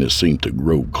darkness seemed to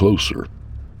grow closer.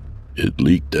 It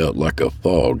leaked out like a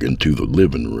fog into the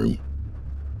living room.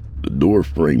 The door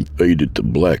frame faded to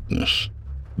blackness,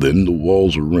 then the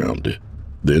walls around it,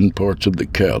 then parts of the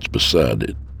couch beside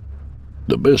it.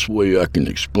 The best way I can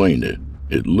explain it,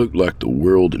 it looked like the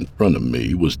world in front of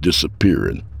me was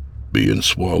disappearing, being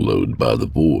swallowed by the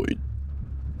void.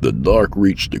 The dark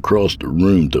reached across the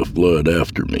room to flood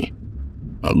after me.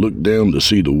 I looked down to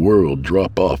see the world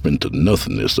drop off into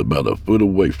nothingness about a foot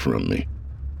away from me.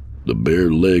 The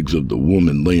bare legs of the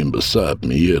woman laying beside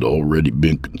me had already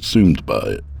been consumed by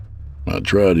it. I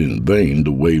tried in vain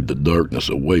to wave the darkness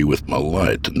away with my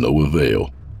light to no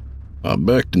avail. I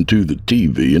backed into the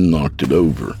TV and knocked it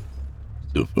over.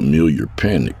 The familiar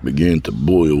panic began to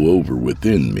boil over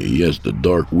within me as the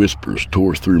dark whispers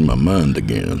tore through my mind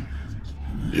again.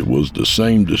 It was the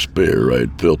same despair I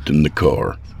had felt in the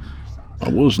car. I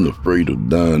wasn't afraid of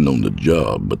dying on the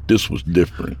job, but this was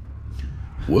different.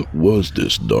 What was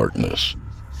this darkness?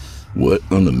 What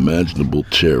unimaginable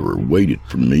terror waited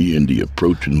for me in the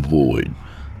approaching void?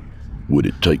 Would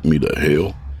it take me to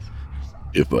hell?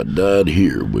 If I died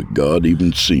here, would God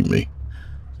even see me?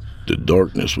 The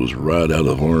darkness was right out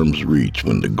of arm's reach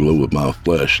when the glow of my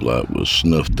flashlight was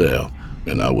snuffed out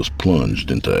and I was plunged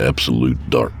into absolute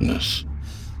darkness.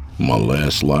 My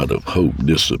last light of hope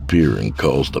disappearing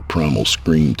caused a primal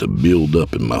scream to build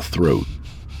up in my throat.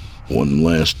 One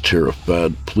last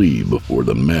terrified plea before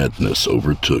the madness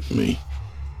overtook me.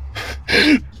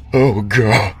 Oh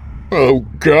God! Oh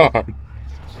God!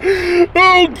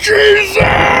 Oh Jesus!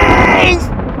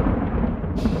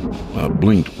 I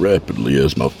blinked rapidly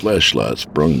as my flashlight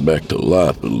sprung back to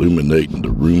life, illuminating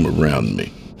the room around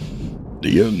me.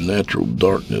 The unnatural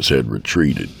darkness had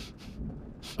retreated.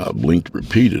 I blinked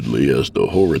repeatedly as the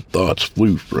horrid thoughts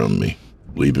flew from me,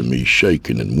 leaving me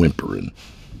shaking and whimpering.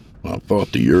 I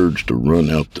fought the urge to run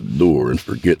out the door and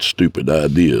forget stupid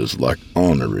ideas like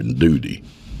honor and duty.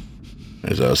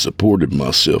 As I supported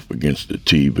myself against the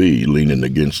TV, leaning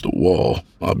against the wall,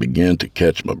 I began to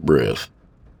catch my breath.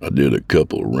 I did a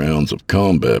couple of rounds of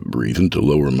combat breathing to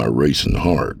lower my racing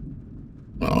heart.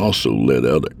 I also let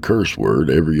out a curse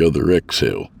word every other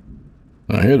exhale.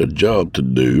 I had a job to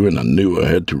do, and I knew I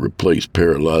had to replace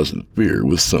paralyzing fear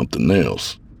with something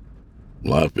else.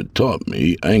 Life had taught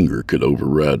me anger could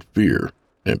override fear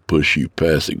and push you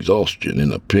past exhaustion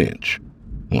in a pinch.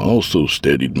 I also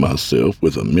steadied myself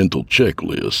with a mental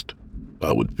checklist.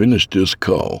 I would finish this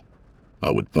call.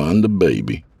 I would find the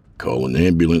baby, call an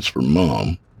ambulance for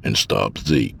Mom, and stop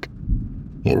Zeke,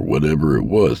 or whatever it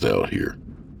was out here.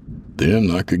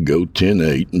 Then I could go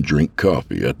 10-8 and drink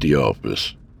coffee at the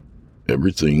office.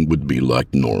 Everything would be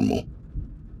like normal.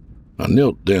 I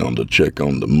knelt down to check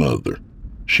on the mother.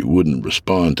 She wouldn't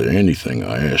respond to anything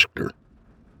I asked her.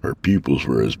 Her pupils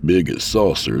were as big as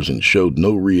saucers and showed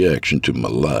no reaction to my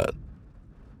light.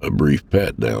 A brief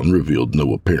pat-down revealed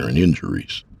no apparent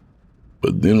injuries.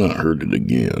 But then I heard it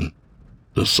again,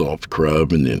 the soft cry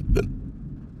of an infant.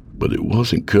 But it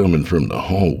wasn't coming from the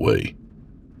hallway.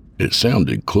 It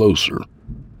sounded closer.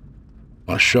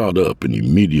 I shot up and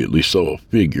immediately saw a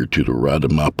figure to the right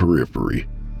of my periphery.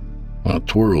 I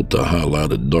twirled to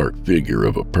highlight a dark figure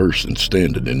of a person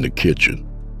standing in the kitchen.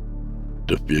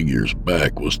 The figure's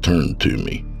back was turned to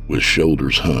me, with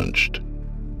shoulders hunched.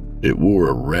 It wore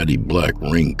a ratty black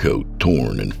raincoat,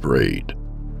 torn and frayed.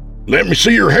 "Let me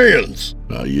see your hands!"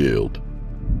 I yelled.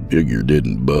 Figure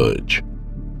didn't budge.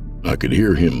 I could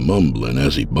hear him mumbling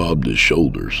as he bobbed his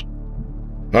shoulders.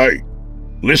 "Hey,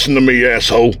 listen to me,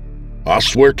 asshole. I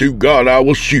swear to God I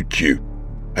will shoot you.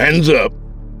 Hands up.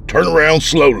 Turn around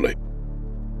slowly."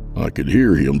 I could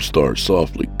hear him start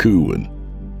softly cooing.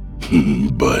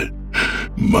 "But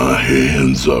my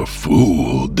hands are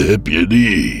full,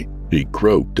 deputy," he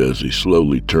croaked as he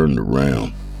slowly turned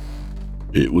around.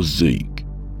 It was Zeke,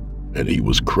 and he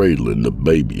was cradling the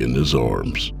baby in his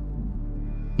arms.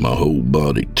 My whole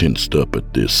body tensed up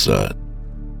at this sight.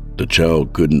 The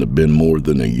child couldn't have been more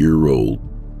than a year old.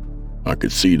 I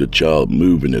could see the child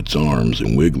moving its arms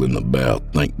and wiggling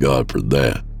about, thank God for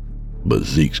that. But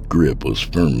Zeke's grip was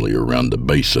firmly around the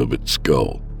base of its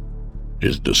skull,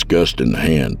 his disgusting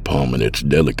hand palming its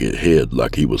delicate head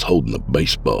like he was holding a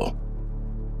baseball,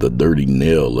 the dirty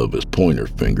nail of his pointer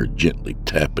finger gently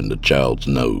tapping the child's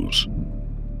nose.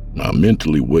 I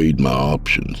mentally weighed my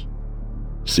options.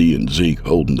 Seeing Zeke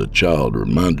holding the child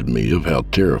reminded me of how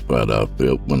terrified I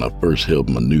felt when I first held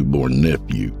my newborn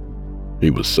nephew. He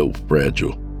was so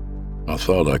fragile. I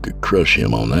thought I could crush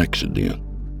him on accident.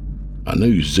 I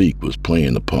knew Zeke was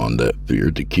playing upon that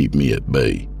fear to keep me at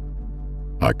bay.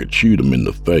 I could shoot him in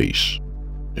the face.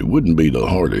 It wouldn't be the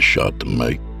hardest shot to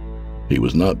make. He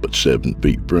was not but 7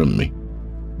 feet from me,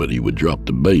 but he would drop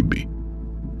the baby.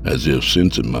 As if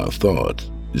sensing my thoughts,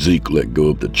 Zeke let go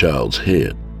of the child's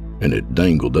head, and it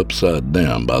dangled upside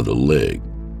down by the leg.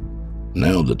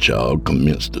 Now the child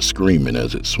commenced to screaming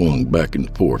as it swung back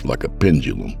and forth like a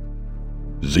pendulum.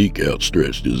 Zeke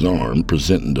outstretched his arm,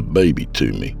 presenting the baby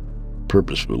to me,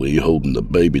 purposefully holding the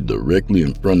baby directly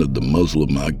in front of the muzzle of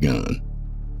my gun.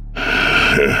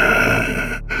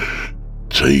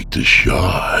 take the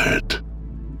shot.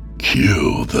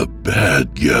 Kill the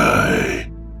bad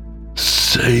guy.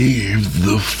 Save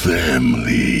the family,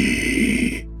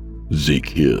 Zeke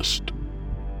hissed.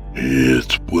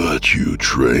 It's what you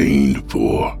trained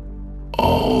for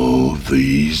all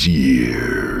these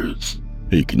years,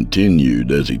 he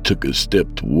continued as he took a step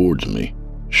towards me,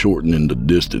 shortening the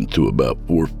distance to about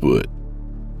 4 foot.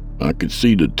 I could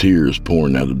see the tears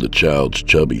pouring out of the child's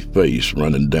chubby face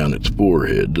running down its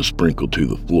forehead to sprinkle to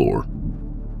the floor.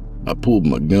 I pulled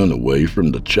my gun away from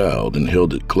the child and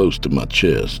held it close to my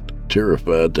chest,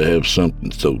 terrified to have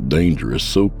something so dangerous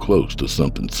so close to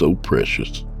something so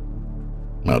precious.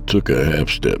 I took a half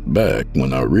step back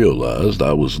when I realized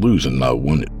I was losing my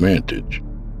one advantage.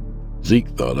 Zeke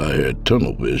thought I had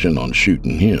tunnel vision on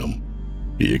shooting him.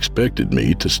 He expected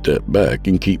me to step back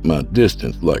and keep my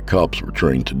distance like cops were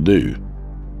trained to do,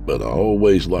 but I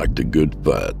always liked a good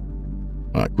fight.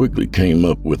 I quickly came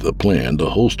up with a plan to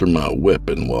holster my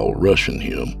weapon while rushing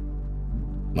him.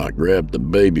 I grabbed the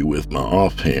baby with my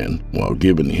offhand while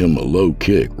giving him a low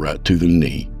kick right to the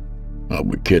knee. I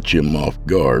would catch him off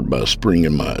guard by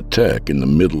springing my attack in the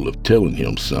middle of telling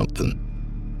him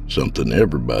something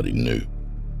everybody knew.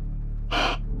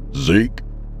 Zeke,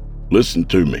 listen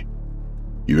to me.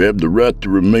 You have the right to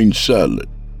remain silent.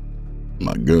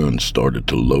 My gun started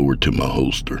to lower to my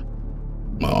holster,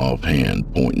 my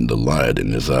offhand pointing the light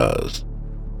in his eyes.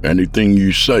 Anything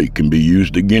you say can be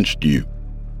used against you.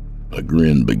 A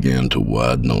grin began to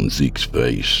widen on Zeke's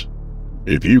face.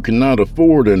 If you cannot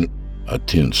afford I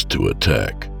tensed to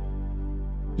attack.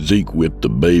 Zeke whipped the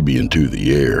baby into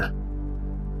the air.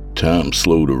 Time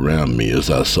slowed around me as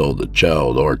I saw the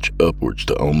child arch upwards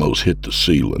to almost hit the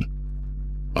ceiling.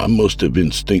 I must have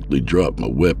instinctively dropped my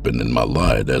weapon and my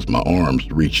light as my arms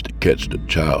reached to catch the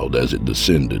child as it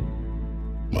descended.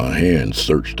 My hands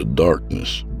searched the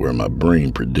darkness where my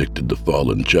brain predicted the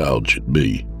fallen child should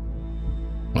be.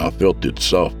 I felt its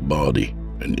soft body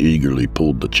and eagerly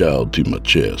pulled the child to my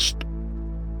chest.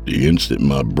 The instant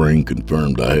my brain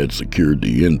confirmed I had secured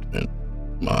the infant,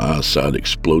 my eyesight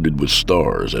exploded with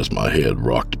stars as my head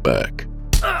rocked back.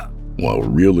 While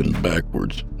reeling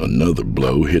backwards, another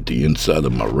blow hit the inside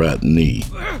of my right knee.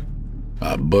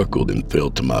 I buckled and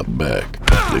fell to my back,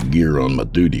 the gear on my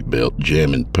duty belt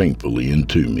jamming painfully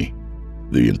into me.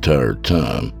 The entire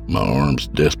time, my arms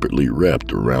desperately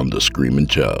wrapped around the screaming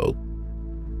child.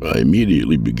 I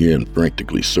immediately began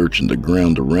frantically searching the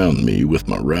ground around me with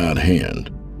my right hand.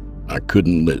 I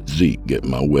couldn't let Zeke get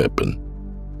my weapon.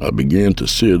 I began to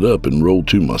sit up and roll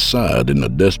to my side in a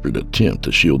desperate attempt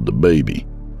to shield the baby.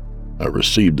 I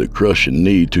received a crushing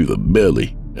knee to the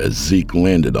belly as Zeke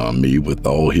landed on me with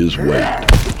all his weight.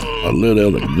 I let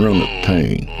out a grunt of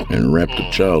pain and wrapped the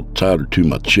child tighter to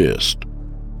my chest.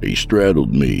 He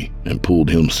straddled me and pulled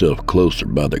himself closer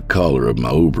by the collar of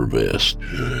my overvest.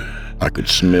 I could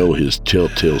smell his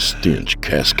telltale stench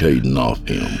cascading off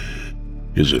him,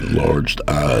 his enlarged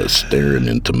eyes staring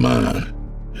into mine.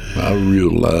 I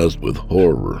realized with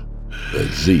horror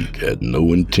that Zeke had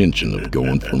no intention of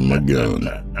going for my gun.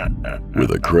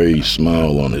 With a crazed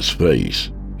smile on his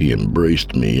face, he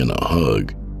embraced me in a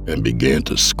hug and began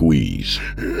to squeeze.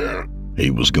 He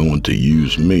was going to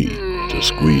use me to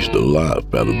squeeze the life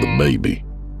out of the baby.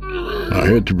 I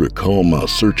had to recall my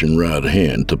searching right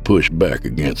hand to push back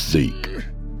against Zeke.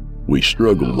 We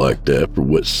struggled like that for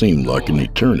what seemed like an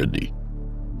eternity.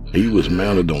 He was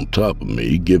mounted on top of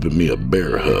me, giving me a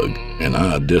bear hug, and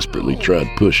I desperately tried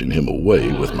pushing him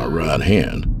away with my right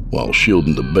hand while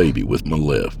shielding the baby with my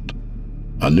left.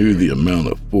 I knew the amount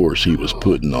of force he was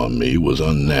putting on me was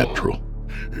unnatural.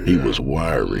 He was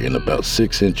wiry and about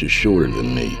 6 inches shorter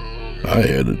than me. I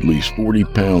had at least 40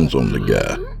 pounds on the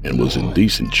guy and was in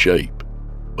decent shape,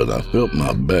 but I felt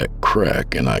my back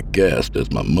crack and I gasped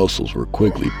as my muscles were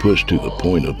quickly pushed to the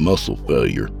point of muscle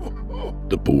failure.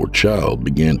 The poor child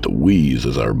began to wheeze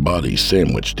as our bodies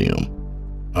sandwiched him.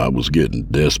 I was getting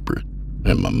desperate,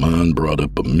 and my mind brought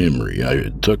up a memory I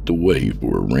had tucked away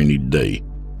for a rainy day,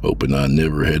 hoping I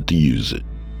never had to use it.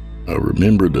 I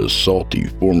remembered a salty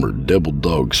former Devil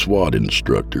Dog SWAT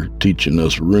instructor teaching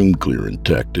us room-clearing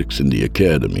tactics in the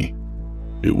academy.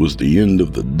 It was the end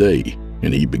of the day,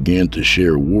 and he began to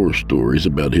share war stories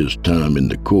about his time in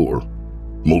the Corps.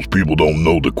 Most people don't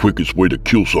know the quickest way to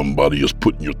kill somebody is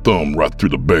putting your thumb right through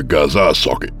the bad guy's eye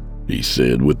socket, he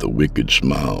said with a wicked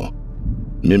smile,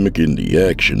 mimicking the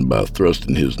action by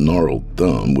thrusting his gnarled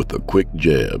thumb with a quick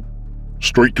jab.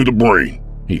 Straight to the brain,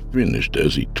 he finished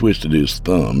as he twisted his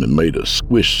thumb and made a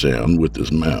squish sound with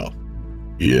his mouth.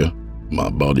 Yeah,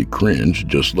 my body cringed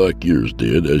just like yours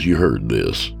did as you heard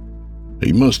this.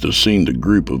 He must have seen the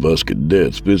group of us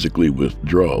cadets physically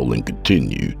withdraw and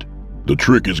continued. The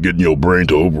trick is getting your brain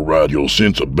to override your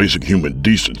sense of basic human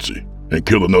decency and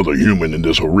kill another human in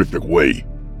this horrific way.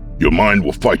 Your mind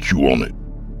will fight you on it.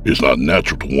 It's not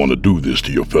natural to want to do this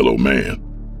to your fellow man.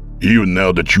 Even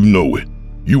now that you know it,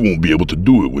 you won't be able to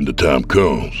do it when the time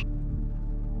comes.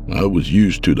 I was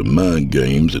used to the mind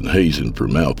games and hazing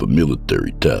from alpha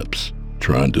military types,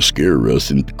 trying to scare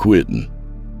us into quitting.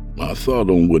 I thought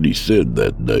on what he said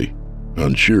that day,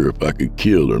 unsure if I could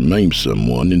kill or maim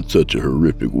someone in such a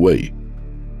horrific way.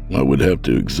 I would have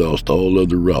to exhaust all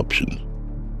other options.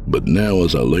 But now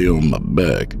as I lay on my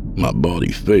back, my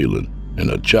body failing, and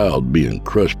a child being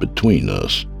crushed between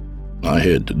us, I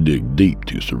had to dig deep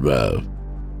to survive.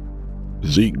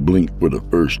 Zeke blinked for the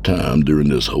first time during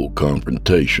this whole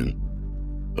confrontation.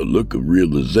 A look of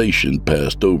realization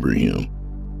passed over him.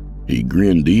 He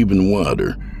grinned even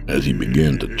wider as he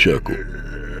began to chuckle.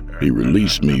 He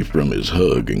released me from his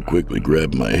hug and quickly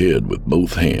grabbed my head with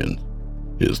both hands,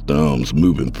 his thumbs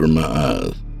moving from my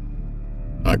eyes.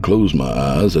 I closed my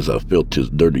eyes as I felt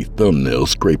his dirty thumbnail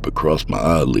scrape across my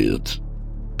eyelids.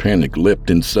 Panic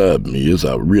leapt inside me as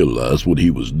I realized what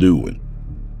he was doing.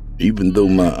 Even though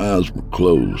my eyes were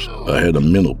closed, I had a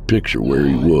mental picture where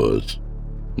he was.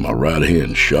 My right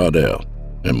hand shot out,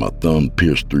 and my thumb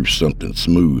pierced through something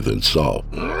smooth and soft.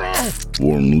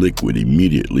 Warm liquid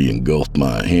immediately engulfed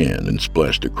my hand and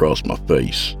splashed across my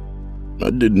face. I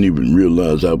didn't even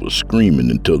realize I was screaming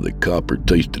until the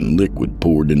copper-tasting liquid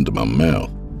poured into my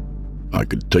mouth. I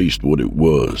could taste what it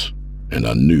was, and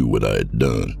I knew what I had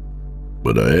done.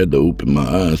 But I had to open my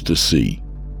eyes to see.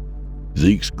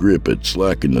 Zeke's grip had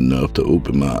slackened enough to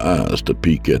open my eyes to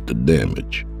peek at the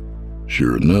damage.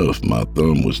 Sure enough, my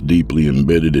thumb was deeply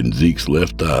embedded in Zeke's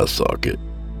left eye socket.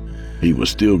 He was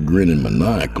still grinning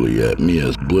maniacally at me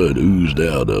as blood oozed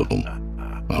out of him.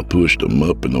 I pushed him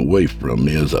up and away from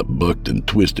me as I bucked and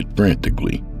twisted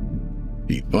frantically.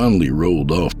 He finally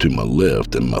rolled off to my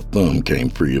left and my thumb came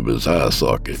free of his eye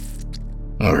socket.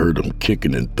 I heard him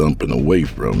kicking and thumping away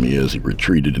from me as he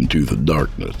retreated into the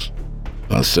darkness.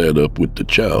 I sat up with the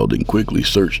child and quickly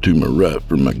searched to my right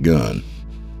for my gun.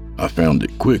 I found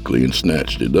it quickly and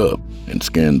snatched it up and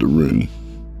scanned the room.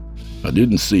 I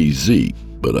didn't see Zeke,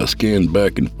 but I scanned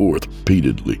back and forth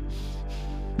repeatedly.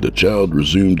 The child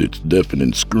resumed its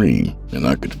deafening scream, and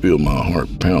I could feel my heart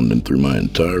pounding through my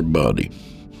entire body.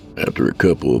 After a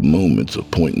couple of moments of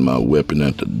pointing my weapon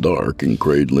at the dark and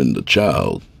cradling the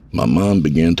child, my mind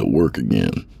began to work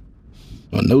again.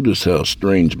 I noticed how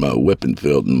strange my weapon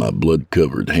felt in my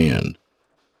blood-covered hand.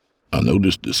 I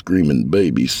noticed the screaming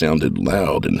baby sounded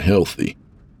loud and healthy,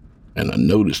 and I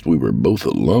noticed we were both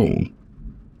alone.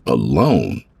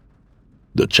 Alone?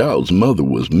 The child's mother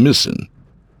was missing.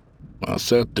 I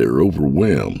sat there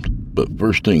overwhelmed, but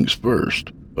first things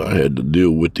first, I had to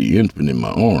deal with the infant in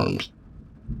my arms.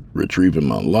 Retrieving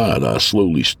my light, I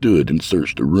slowly stood and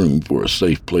searched the room for a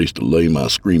safe place to lay my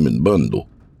screaming bundle.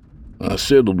 I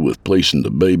settled with placing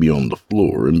the baby on the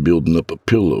floor and building up a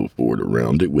pillow fort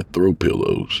around it with throw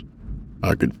pillows.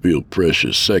 I could feel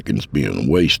precious seconds being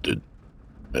wasted.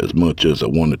 As much as I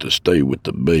wanted to stay with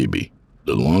the baby,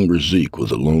 the longer Zeke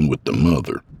was alone with the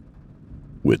mother.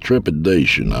 With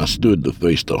trepidation, I stood to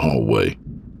face the hallway.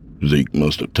 Zeke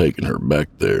must have taken her back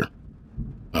there.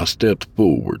 I stepped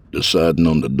forward, deciding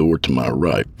on the door to my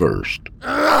right first.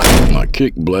 My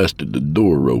kick blasted the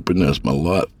door open as my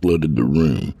light flooded the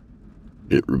room.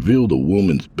 It revealed a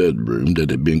woman's bedroom that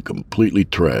had been completely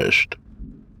trashed.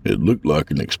 It looked like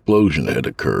an explosion had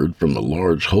occurred from a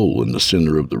large hole in the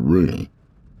center of the room.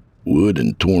 Wood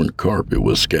and torn carpet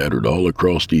was scattered all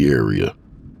across the area.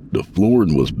 The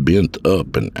flooring was bent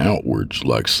up and outwards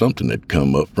like something had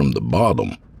come up from the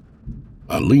bottom.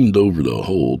 I leaned over the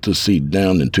hole to see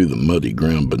down into the muddy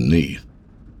ground beneath.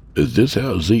 Is this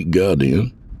how Zeke got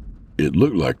in? It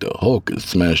looked like the Hulk had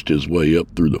smashed his way up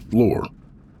through the floor.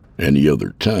 Any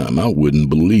other time I wouldn't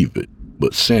believe it,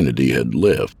 but sanity had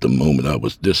left the moment I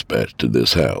was dispatched to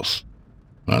this house.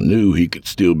 I knew he could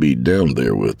still be down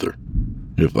there with her.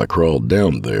 If I crawled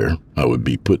down there, I would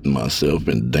be putting myself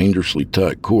in dangerously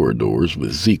tight corridors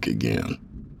with Zeke again.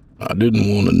 I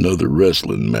didn't want another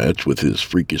wrestling match with his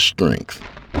freakish strength.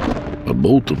 A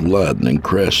bolt of lightning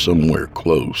crashed somewhere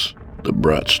close, the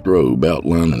bright strobe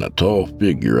outlining a tall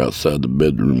figure outside the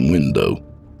bedroom window.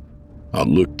 I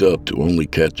looked up to only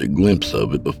catch a glimpse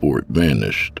of it before it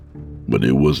vanished, but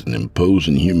it was an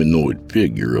imposing humanoid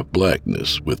figure of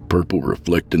blackness with purple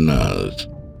reflecting eyes.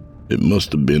 It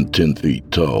must have been 10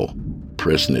 feet tall,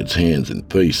 pressing its hands and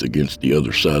face against the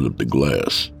other side of the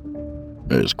glass.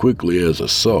 As quickly as I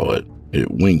saw it,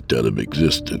 it winked out of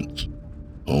existence,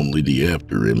 only the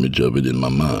after image of it in my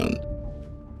mind.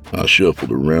 I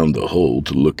shuffled around the hole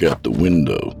to look out the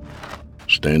window.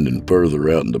 Standing further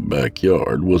out in the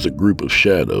backyard was a group of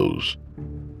shadows.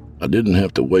 I didn't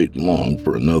have to wait long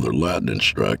for another lightning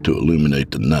strike to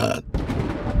illuminate the night.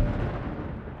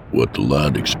 What the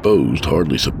light exposed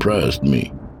hardly surprised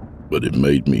me, but it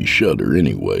made me shudder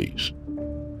anyways.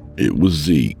 It was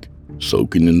Zeke,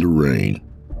 soaking in the rain,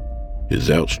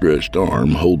 his outstretched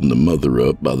arm holding the mother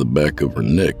up by the back of her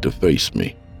neck to face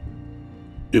me.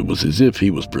 It was as if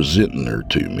he was presenting her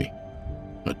to me.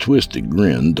 A twisted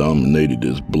grin dominated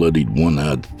his bloodied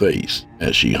one-eyed face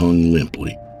as she hung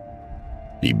limply.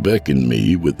 He beckoned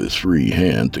me with his free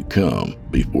hand to come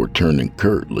before turning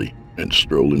curtly and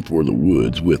strolling for the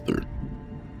woods with her.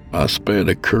 I spat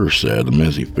a curse at him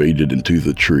as he faded into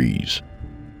the trees.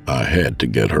 I had to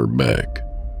get her back.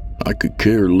 I could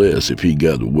care less if he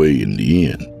got away in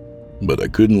the end, but I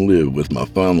couldn't live with my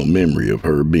final memory of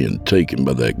her being taken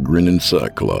by that grinning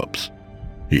cyclops.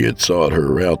 He had sought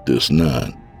her out this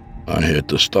night. I had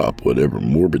to stop whatever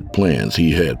morbid plans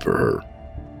he had for her.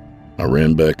 I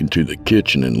ran back into the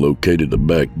kitchen and located a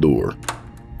back door.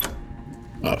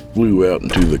 I flew out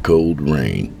into the cold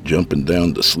rain, jumping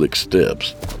down the slick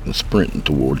steps and sprinting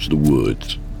towards the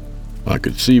woods. I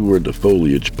could see where the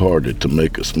foliage parted to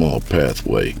make a small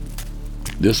pathway.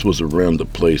 This was around the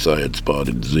place I had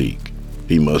spotted Zeke.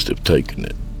 He must have taken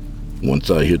it.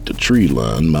 Once I hit the tree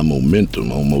line, my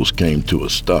momentum almost came to a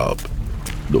stop.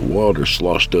 The water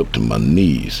sloshed up to my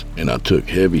knees, and I took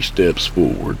heavy steps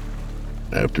forward.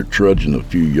 After trudging a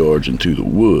few yards into the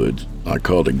woods, I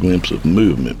caught a glimpse of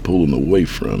movement pulling away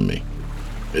from me.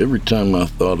 Every time I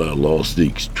thought I lost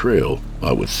Zeke's trail,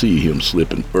 I would see him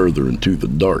slipping further into the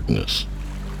darkness,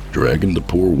 dragging the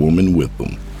poor woman with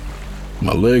him.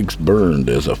 My legs burned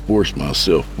as I forced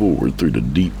myself forward through the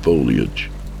deep foliage.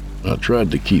 I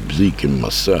tried to keep Zeke in my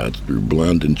sights through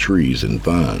blinding trees and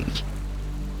vines.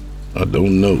 I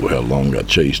don't know how long I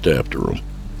chased after him.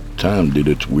 Time did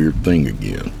its weird thing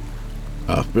again.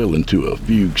 I fell into a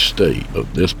fugue state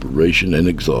of desperation and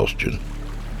exhaustion.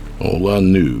 All I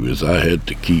knew is I had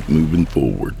to keep moving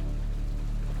forward.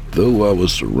 Though I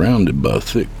was surrounded by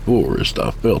thick forest,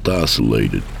 I felt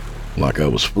isolated, like I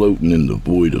was floating in the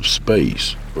void of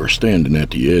space or standing at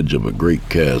the edge of a great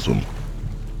chasm.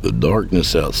 The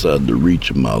darkness outside the reach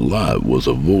of my light was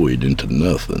a void into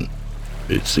nothing.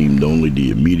 It seemed only the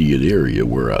immediate area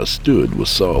where I stood was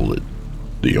solid.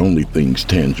 The only things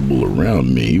tangible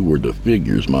around me were the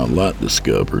figures my light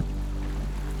discovered.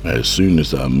 As soon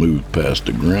as I moved past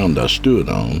the ground I stood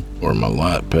on, or my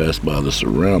light passed by the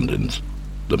surroundings,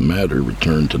 the matter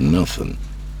returned to nothing.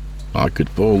 I could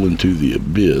fall into the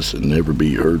abyss and never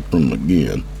be heard from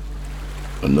again.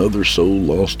 Another soul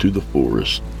lost to the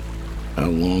forest. How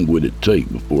long would it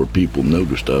take before people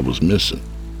noticed I was missing?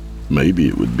 Maybe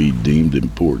it would be deemed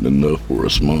important enough for a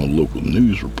small local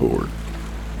news report.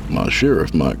 My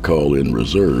sheriff might call in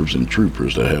reserves and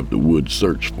troopers to have the woods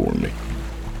search for me.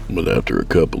 But after a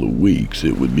couple of weeks,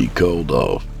 it would be called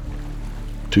off.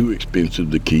 Too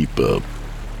expensive to keep up.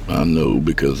 I know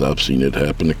because I've seen it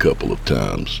happen a couple of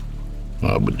times.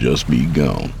 I would just be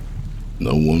gone.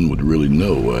 No one would really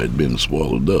know I had been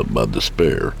swallowed up by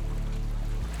despair.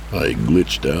 I had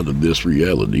glitched out of this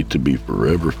reality to be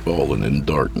forever fallen in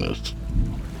darkness.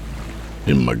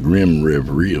 In my grim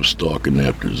reverie of stalking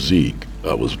after Zeke,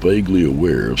 I was vaguely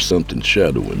aware of something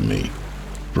shadowing me.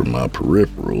 From my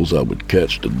peripherals, I would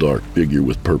catch the dark figure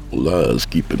with purple eyes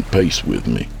keeping pace with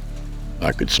me.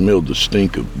 I could smell the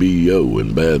stink of BO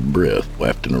and bad breath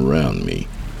wafting around me.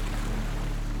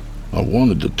 I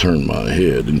wanted to turn my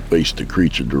head and face the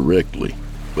creature directly,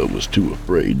 but was too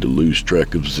afraid to lose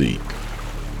track of Zeke.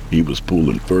 He was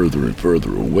pulling further and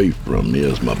further away from me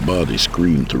as my body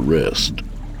screamed to rest.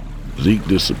 Zeke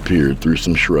disappeared through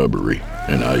some shrubbery,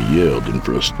 and I yelled in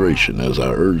frustration as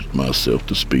I urged myself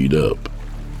to speed up.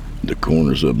 The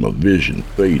corners of my vision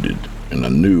faded, and I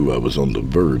knew I was on the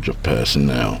verge of passing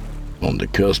out, on the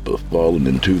cusp of falling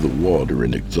into the water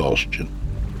in exhaustion.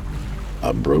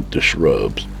 I broke the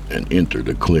shrubs and entered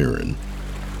a clearing.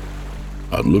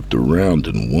 I looked around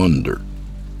in wonder.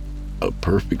 A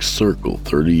perfect circle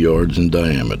 30 yards in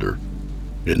diameter.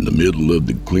 In the middle of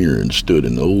the clearing stood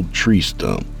an old tree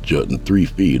stump jutting 3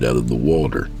 feet out of the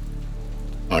water.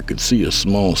 I could see a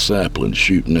small sapling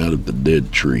shooting out of the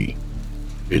dead tree,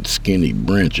 its skinny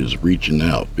branches reaching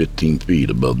out 15 feet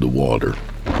above the water.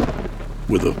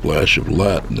 With a flash of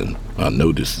lightning, I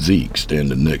noticed Zeke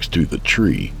standing next to the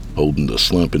tree, holding the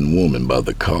slumping woman by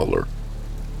the collar.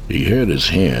 He had his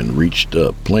hand reached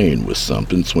up, playing with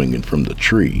something swinging from the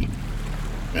tree.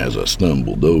 As I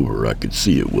stumbled over, I could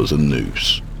see it was a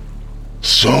noose.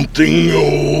 Something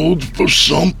old for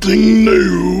something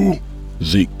new,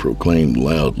 Zeke proclaimed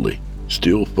loudly,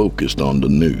 still focused on the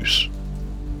noose.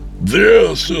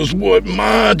 "This is what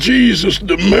my Jesus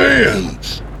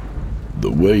demands!"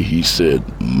 The way he said,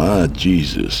 "my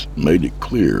Jesus," made it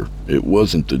clear it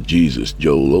wasn't the Jesus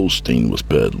Joel Osteen was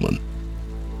peddling.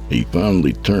 He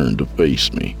finally turned to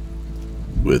face me.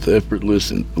 With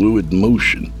effortless and fluid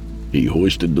motion, he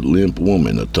hoisted the limp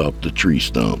woman atop the tree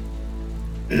stump.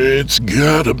 "It's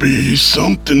gotta be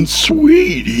something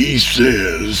sweet," he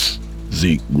says.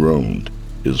 Zeke groaned,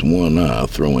 his one eye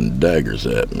throwing daggers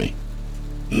at me.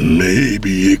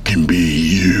 "Maybe it can be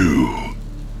you.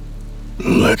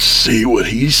 Let's see what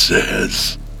he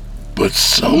says. But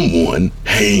someone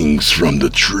hangs from the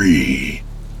tree.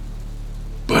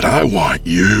 But I want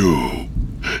you.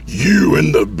 You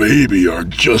and the baby are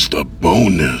just a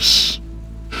bonus.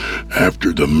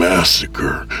 After the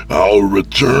massacre, I'll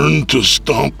return to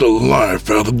stomp the life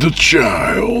out of the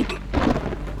child."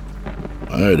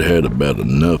 I had had about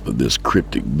enough of this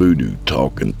cryptic voodoo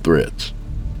talk and threats.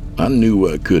 I knew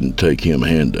I couldn't take him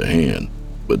hand to hand,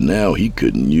 but now he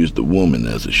couldn't use the woman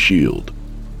as a shield.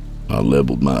 I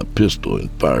leveled my pistol and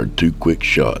fired 2 quick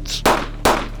shots.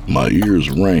 My ears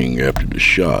rang after the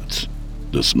shots.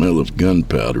 The smell of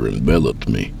gunpowder enveloped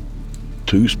me.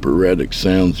 2 sporadic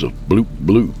sounds of bloop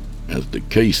bloop as the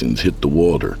casings hit the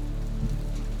water.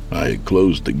 I had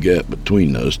closed the gap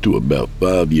between us to about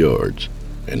 5 yards,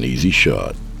 an easy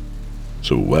shot.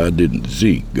 So why didn't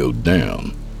Zeke go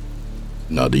down?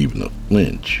 Not even a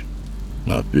flinch.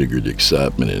 I figured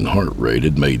excitement and heart rate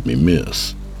had made me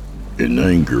miss. In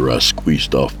anger, I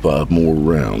squeezed off 5 more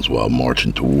rounds while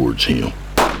marching towards him.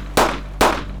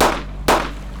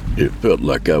 It felt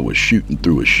like I was shooting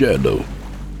through a shadow.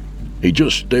 He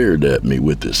just stared at me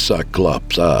with his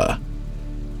cyclops eye.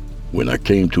 When I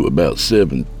came to about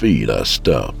 7 feet, I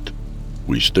stopped.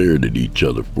 We stared at each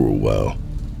other for a while,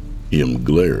 him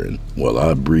glaring while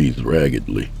I breathed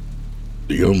raggedly.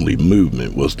 The only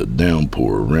movement was the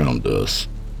downpour around us.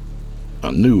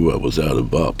 I knew I was out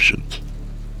of options.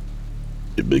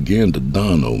 It began to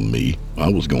dawn on me I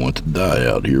was going to die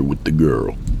out here with the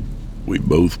girl. We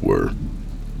both were.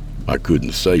 I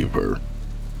couldn't save her.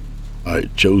 I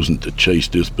had chosen to chase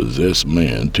this possessed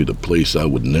man to the place I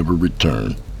would never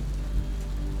return.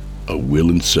 A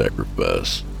willing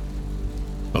sacrifice.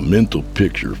 A mental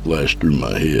picture flashed through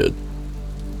my head.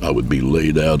 I would be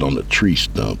laid out on a tree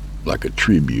stump like a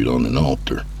tribute on an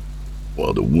altar,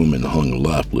 while the woman hung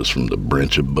lifeless from the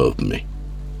branch above me.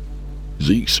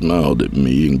 Zeke smiled at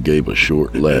me and gave a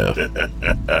short laugh.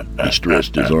 He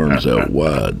stretched his arms out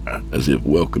wide, as if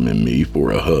welcoming me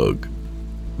for a hug.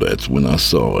 That's when I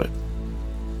saw it.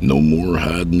 No more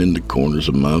hiding in the corners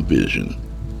of my vision.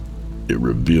 It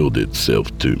revealed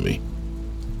itself to me.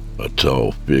 A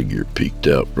tall figure peeked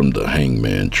out from the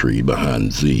hangman tree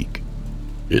behind Zeke,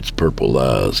 its purple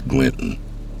eyes glinting.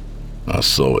 I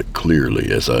saw it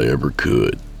clearly as I ever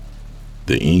could.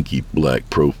 The inky black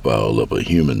profile of a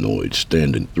humanoid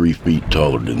standing 3 feet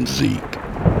taller than Zeke.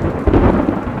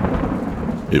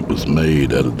 It was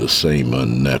made out of the same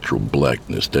unnatural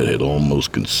blackness that had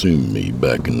almost consumed me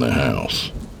back in the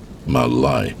house. My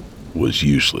life was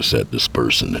useless at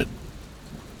dispersing it.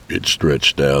 It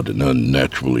stretched out an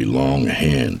unnaturally long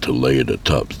hand to lay it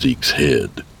atop Zeke's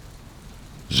head.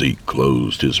 Zeke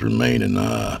closed his remaining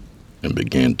eye and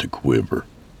began to quiver,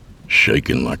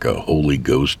 shaking like a Holy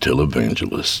Ghost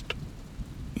televangelist.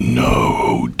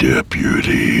 "No,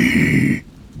 deputy,"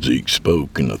 Zeke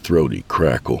spoke in a throaty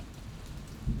crackle.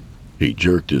 He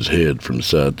jerked his head from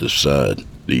side to side,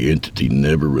 the entity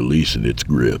never releasing its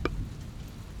grip.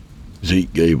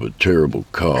 Zeke gave a terrible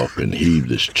cough and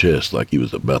heaved his chest like he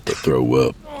was about to throw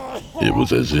up. It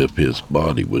was as if his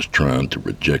body was trying to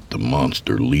reject the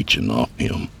monster leeching off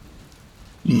him.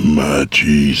 "My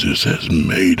Jesus has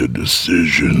made a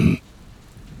decision.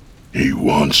 He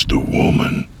wants the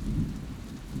woman.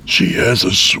 She has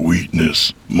a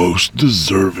sweetness most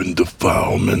deserving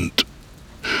defilement.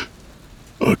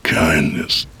 A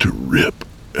kindness to rip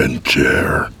and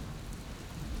tear.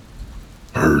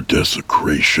 Her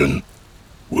desecration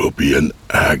will be an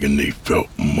agony felt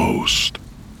most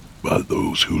by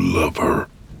those who love her.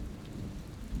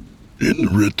 In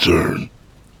return,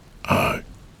 I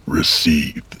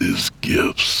receive these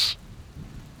gifts.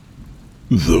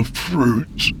 The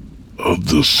fruits of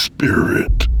the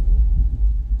Spirit."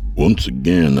 Once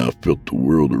again, I felt the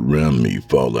world around me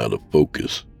fall out of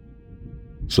focus.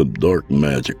 Some dark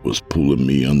magic was pulling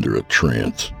me under a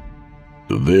trance.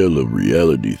 The veil of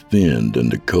reality thinned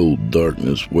and the cold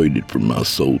darkness waited for my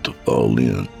soul to fall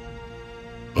in.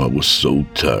 I was so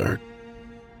tired.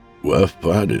 Why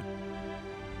fight it?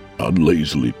 I'd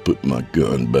lazily put my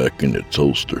gun back in its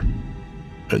holster.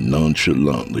 and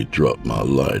nonchalantly dropped my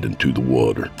light into the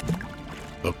water.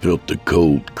 I felt the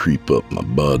cold creep up my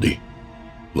body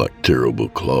like terrible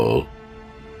claws.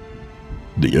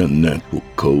 The unnatural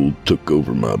cold took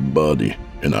over my body,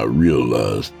 and I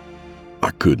realized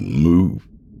I couldn't move.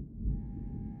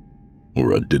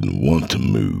 Or I didn't want to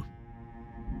move.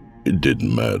 It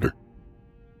didn't matter.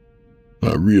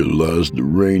 I realized the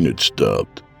rain had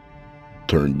stopped,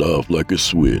 turned off like a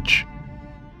switch.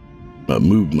 I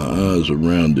moved my eyes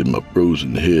around in my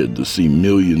frozen head to see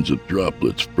millions of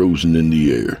droplets frozen in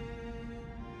the air.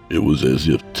 It was as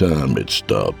if time had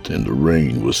stopped and the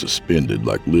rain was suspended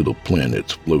like little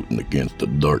planets floating against a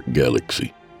dark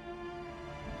galaxy.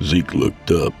 Zeke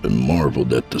looked up and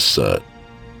marveled at the sight.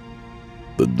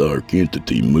 The dark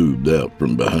entity moved out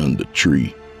from behind the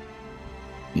tree.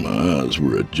 My eyes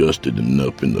were adjusted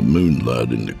enough in the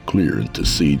moonlight in the clearing to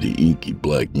see the inky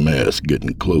black mass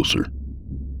getting closer.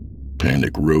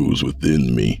 Panic rose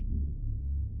within me.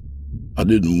 I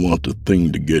didn't want the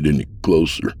thing to get any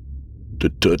closer, to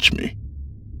touch me.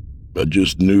 I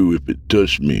just knew if it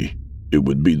touched me, it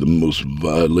would be the most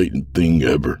violating thing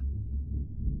ever.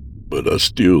 But I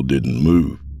still didn't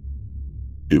move.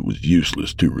 It was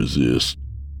useless to resist.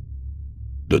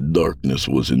 The darkness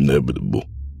was inevitable.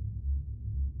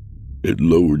 It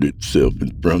lowered itself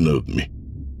in front of me,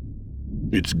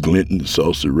 its glinting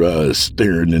saucer eyes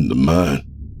staring into mine.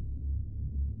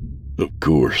 Of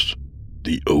course,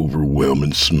 the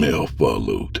overwhelming smell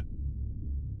followed.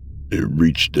 It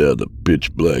reached out a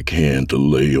pitch-black hand to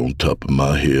lay on top of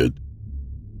my head.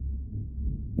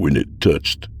 When it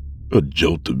touched, a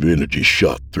jolt of energy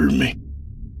shot through me.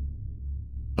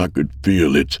 I could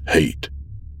feel its hate,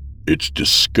 its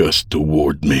disgust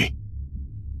toward me.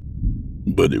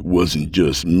 But it wasn't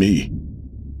just me.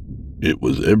 It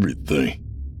was everything.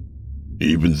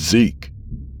 Even Zeke.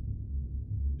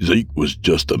 Zeke was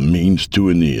just a means to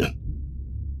an end,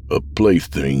 a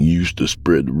plaything used to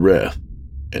spread wrath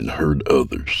and hurt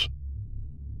others.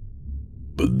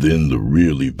 But then the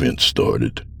real event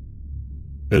started.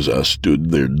 As I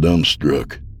stood there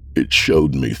dumbstruck, it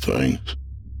showed me things.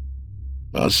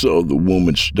 I saw the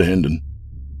woman standing.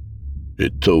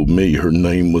 It told me her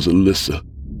name was Alyssa.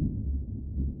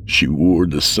 She wore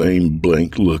the same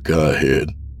blank look I had.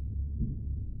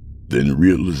 Then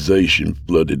realization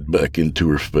flooded back into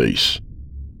her face.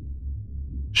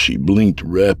 She blinked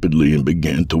rapidly and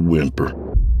began to whimper.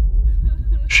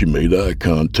 She made eye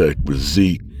contact with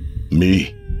Zeke,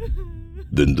 me,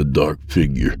 then the dark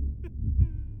figure.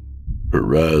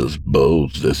 Her eyes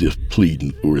bulged as if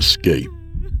pleading for escape.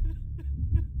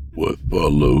 What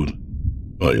followed,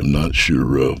 I am not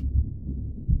sure of.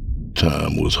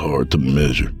 Time was hard to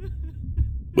measure,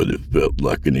 but it felt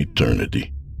like an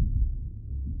eternity.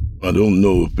 I don't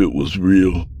know if it was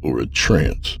real or a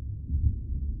trance.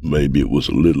 Maybe it was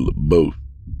a little of both.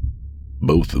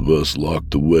 Both of us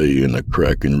locked away in a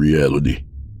crack in reality.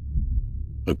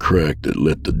 A crack that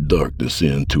let the darkness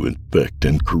in to infect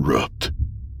and corrupt.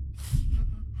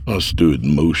 I stood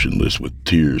motionless with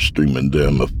tears streaming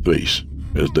down my face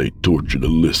as they tortured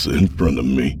Alyssa in front of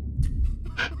me.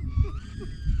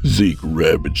 Zeke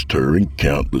ravaged her in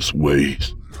countless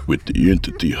ways, with the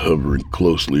entity hovering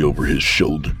closely over his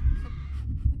shoulder.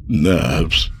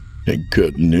 Knives and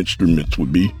cutting instruments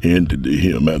would be handed to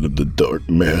him out of the dark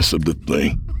mass of the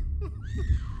thing.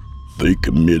 They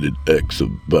committed acts of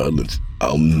violence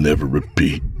I'll never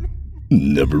repeat,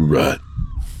 never write.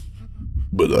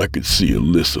 But I could see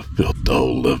Alyssa felt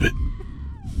all of it.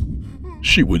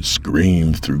 She would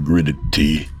scream through gritted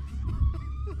teeth,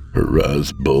 her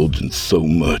eyes bulging so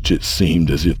much it seemed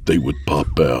as if they would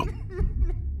pop out.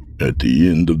 At the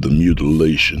end of the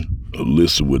mutilation,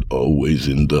 Alyssa would always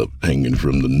end up hanging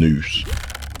from the noose.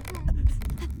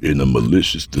 In a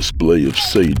malicious display of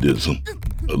sadism,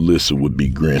 Alyssa would be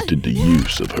granted the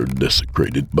use of her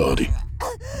desecrated body.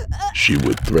 She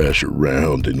would thrash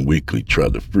around and weakly try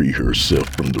to free herself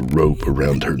from the rope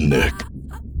around her neck.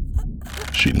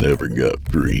 She never got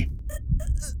free,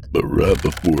 but right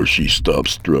before she stopped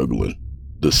struggling,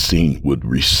 the scene would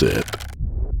reset.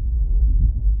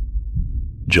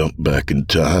 Jump back in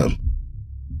time.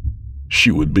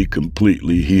 She would be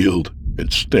completely healed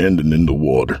and standing in the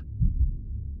water,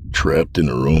 trapped in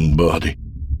her own body,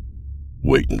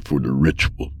 waiting for the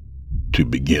ritual to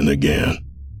begin again.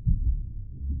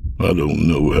 I don't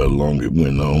know how long it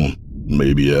went on,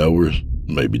 maybe hours,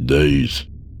 maybe days.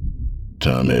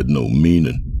 Time had no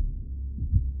meaning.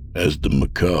 As the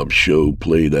macabre show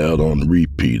played out on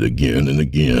repeat again and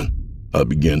again, I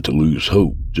began to lose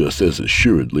hope just as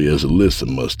assuredly as Alyssa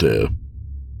must have.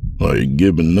 I had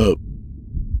given up.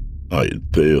 I had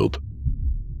failed.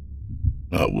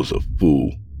 I was a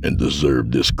fool and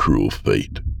deserved this cruel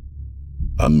fate.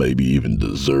 I maybe even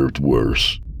deserved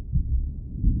worse.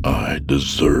 I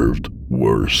deserved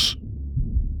worse.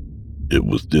 It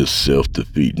was this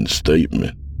self-defeating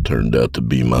statement turned out to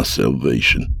be my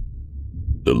salvation,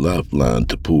 the lifeline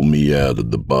to pull me out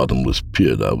of the bottomless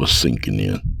pit I was sinking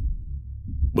in.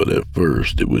 But at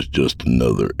first, it was just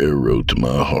another arrow to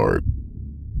my heart,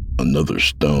 another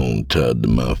stone tied to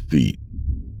my feet.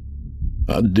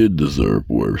 I did deserve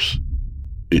worse.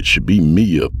 It should be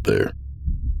me up there.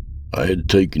 I had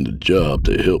taken the job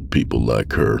to help people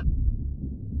like her.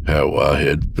 How I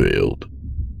had failed,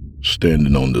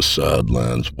 standing on the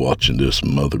sidelines watching this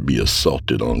mother be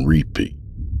assaulted on repeat.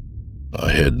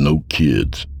 I had no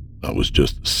kids. I was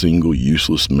just a single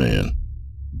useless man.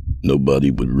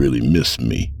 Nobody would really miss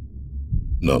me.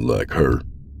 Not like her.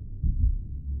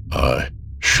 I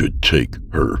should take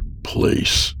her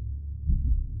place.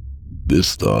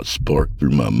 This thought sparked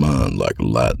through my mind like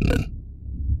lightning.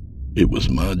 It was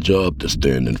my job to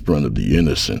stand in front of the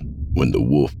innocent when the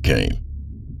wolf came.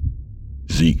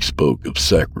 Zeke spoke of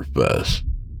sacrifice.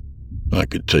 I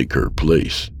could take her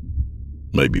place,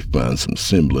 maybe find some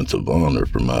semblance of honor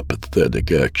for my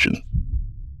pathetic action.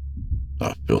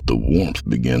 I felt the warmth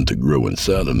begin to grow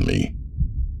inside of me.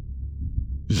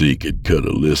 Zeke had cut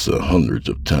Alyssa hundreds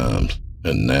of times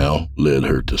and now led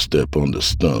her to step on the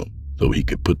stump so he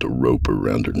could put the rope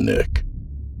around her neck.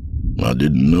 I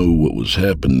didn't know what was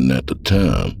happening at the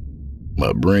time.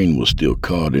 My brain was still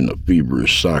caught in a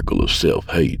feverish cycle of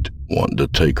self-hate, wanting to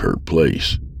take her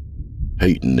place,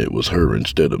 hating it was her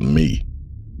instead of me.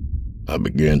 I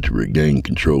began to regain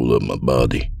control of my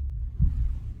body.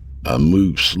 I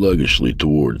moved sluggishly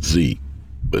toward Zeke,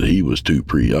 but he was too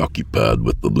preoccupied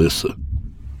with Alyssa.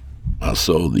 I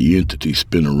saw the entity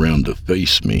spin around to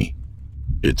face me,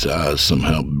 its eyes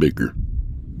somehow bigger.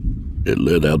 It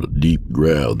let out a deep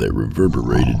growl that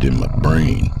reverberated in my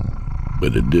brain,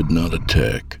 but it did not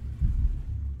attack.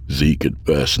 Zeke had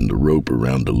fastened the rope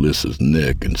around Alyssa's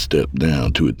neck and stepped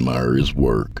down to admire his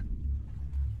work.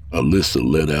 Alyssa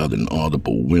let out an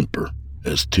audible whimper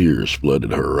as tears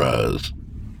flooded her eyes.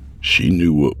 She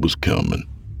knew what was coming.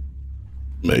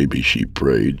 Maybe she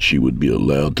prayed she would be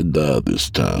allowed to die this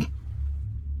time.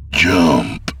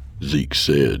 "Jump," Zeke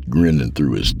said, grinning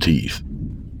through his teeth.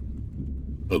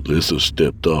 Alyssa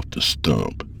stepped off the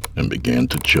stump and began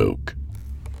to choke,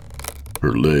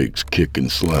 her legs kicking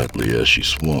slightly as she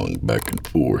swung back and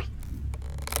forth.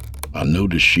 I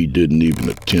noticed she didn't even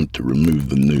attempt to remove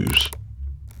the noose.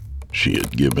 She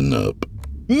had given up.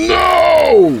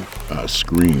 "No!" I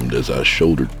screamed as I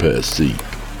shouldered past Zeke.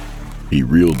 He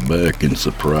reeled back in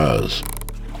surprise.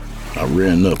 I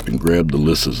ran up and grabbed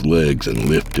Alyssa's legs and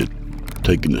lifted,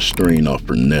 taking the strain off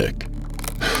her neck.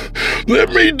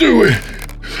 "Let me do it!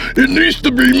 It needs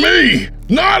to be me,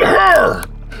 not her!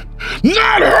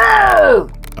 Not her!"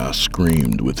 I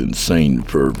screamed with insane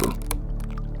fervor.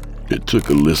 It took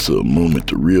Alyssa a moment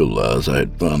to realize I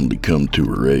had finally come to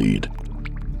her aid.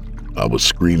 I was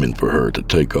screaming for her to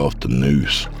take off the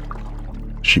noose.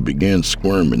 She began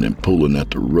squirming and pulling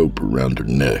at the rope around her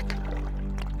neck.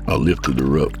 I lifted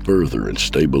her up further and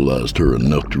stabilized her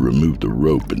enough to remove the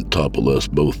rope and topple us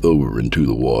both over into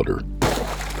the water.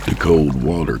 The cold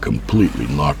water completely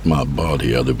knocked my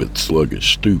body out of its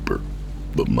sluggish stupor,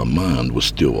 but my mind was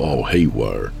still all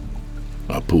haywire.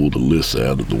 I pulled Alyssa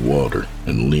out of the water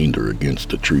and leaned her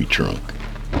against a tree trunk.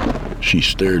 She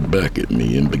stared back at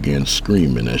me and began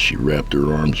screaming as she wrapped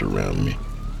her arms around me.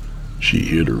 She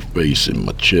hid her face in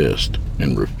my chest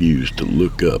and refused to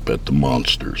look up at the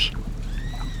monsters.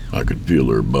 I could feel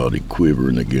her body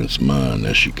quivering against mine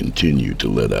as she continued to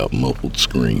let out muffled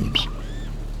screams.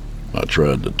 I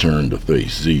tried to turn to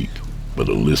face Zeke, but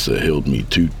Alyssa held me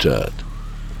too tight,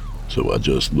 so I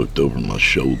just looked over my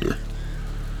shoulder.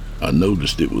 I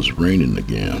noticed it was raining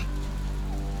again.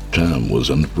 Time was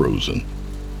unfrozen.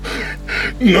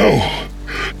 "No,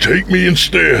 take me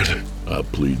instead," I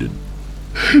pleaded.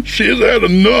 "She has had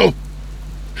enough.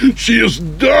 She is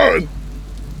done.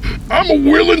 I'm a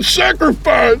willing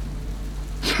sacrifice.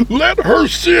 Let her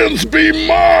sins be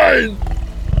mine."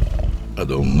 I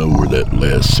don't know where that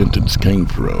last sentence came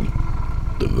from.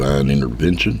 Divine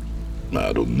intervention?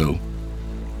 I don't know.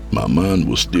 My mind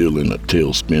was still in a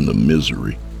tailspin of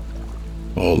misery.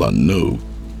 All I know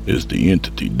is the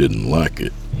entity didn't like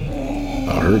it.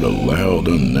 I heard a loud,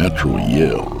 unnatural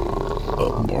yell.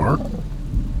 A bark?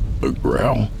 A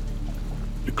growl?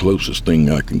 The closest thing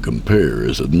I can compare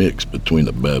is a mix between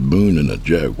a baboon and a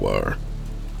jaguar.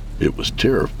 It was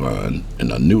terrifying,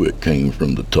 and I knew it came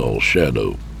from the tall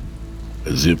shadow.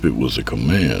 As if it was a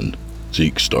command,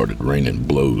 Zeke started raining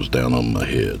blows down on my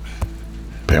head.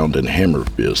 pounding hammer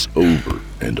fists over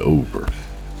and over.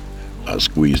 I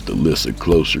squeezed Alyssa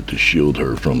closer to shield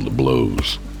her from the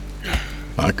blows.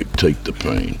 I could take the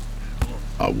pain.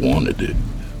 I wanted it.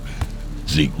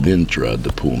 Zeke then tried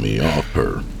to pull me off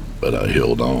her, but I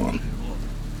held on.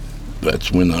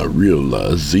 That's when I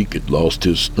realized Zeke had lost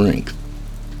his strength.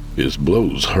 His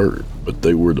blows hurt, but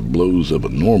they were the blows of a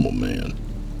normal man.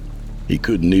 He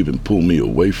couldn't even pull me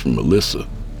away from Alyssa.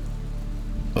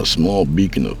 A small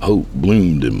beacon of hope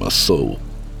bloomed in my soul.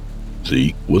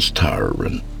 Zeke was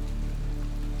tiring.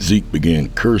 Zeke began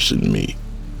cursing me.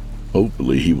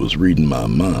 Hopefully he was reading my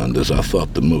mind as I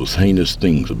thought the most heinous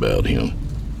things about him.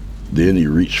 Then he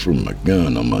reached for my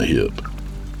gun on my hip.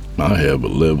 I have a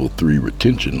level 3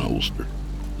 retention holster,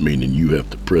 meaning you have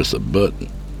to press a button,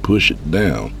 push it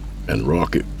down, and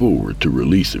rock it forward to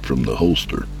release it from the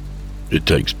holster. It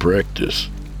takes practice,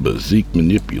 but Zeke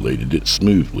manipulated it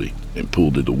smoothly and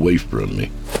pulled it away from me.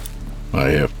 I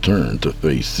half-turned to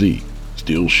face Zeke,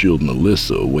 still shielding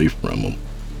Alyssa away from him.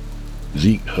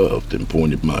 Zeke huffed and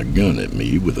pointed my gun at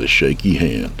me with a shaky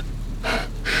hand.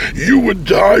 "You would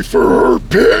die for her,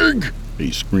 pig!"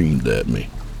 he screamed at me.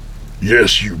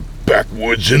 "Yes, you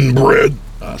backwoods inbred!"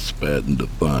 I spat in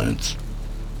defiance.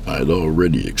 I had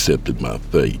already accepted my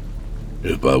fate.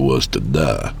 If I was to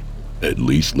die, at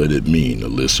least let it mean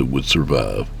Alyssa would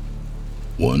survive.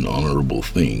 One honorable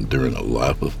thing during a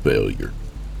life of failure.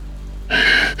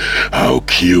 "I'll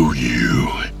kill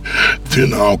you.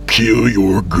 Then I'll kill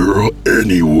your girl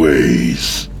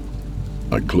anyways."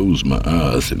 I closed my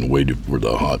eyes and waited for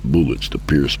the hot bullets to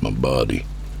pierce my body.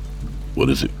 What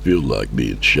does it feel like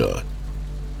being shot?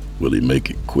 Will he make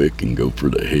it quick and go for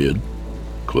the head?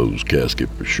 Closed casket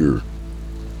for sure.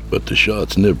 But the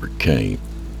shots never came.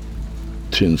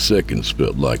 10 seconds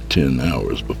felt like 10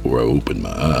 hours before I opened my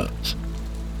eyes.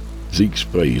 Zeke's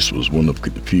face was one of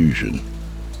confusion.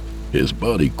 His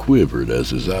body quivered as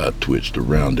his eye twitched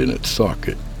around in its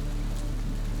socket.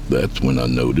 That's when I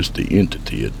noticed the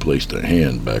entity had placed a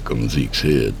hand back on Zeke's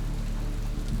head.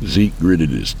 Zeke gritted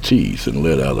his teeth and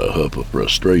let out a huff of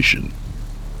frustration.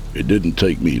 It didn't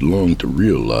take me long to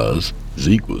realize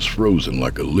Zeke was frozen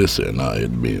like Alyssa and I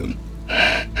had been.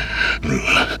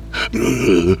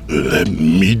 "Let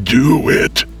me do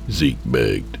it," Zeke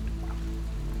begged.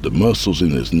 The muscles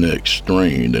in his neck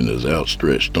strained and his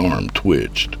outstretched arm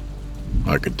twitched.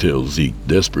 I could tell Zeke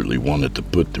desperately wanted to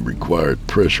put the required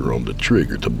pressure on the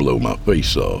trigger to blow my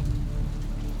face off.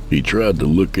 He tried to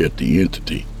look at the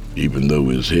entity, even though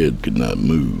his head could not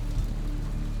move.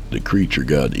 The creature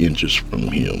got inches from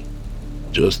him,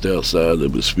 just outside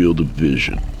of his field of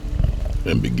vision,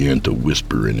 and began to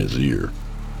whisper in his ear.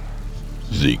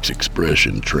 Zeke's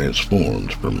expression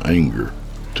transformed from anger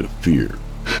to fear.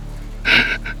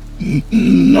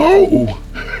 "No!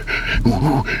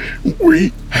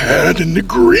 We had an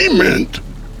agreement!"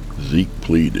 Zeke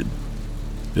pleaded.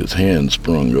 His hand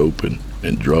sprung open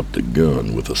and dropped the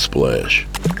gun with a splash.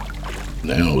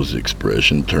 Now his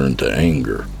expression turned to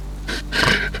anger.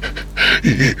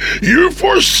 "You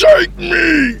forsake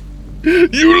me!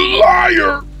 You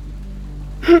liar!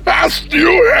 I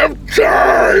still have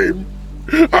time!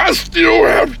 I still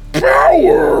have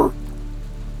power!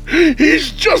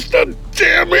 He's just a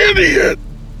damn idiot!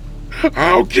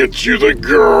 I'll get you the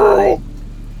girl!"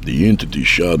 The entity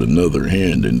shot another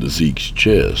hand into Zeke's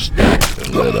chest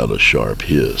and let out a sharp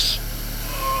hiss.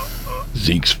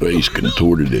 Zeke's face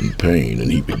contorted in pain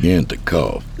and he began to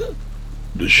cough.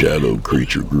 The shadow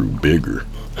creature grew bigger,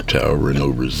 towering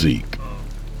over Zeke.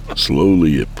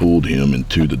 Slowly it pulled him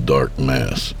into the dark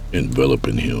mass,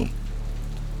 enveloping him.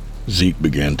 Zeke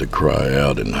began to cry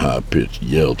out in high-pitched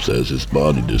yelps as his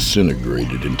body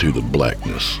disintegrated into the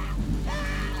blackness.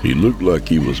 He looked like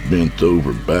he was bent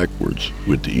over backwards,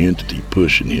 with the entity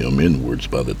pushing him inwards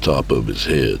by the top of his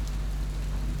head.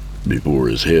 Before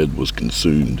his head was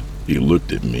consumed, he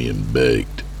looked at me and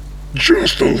begged,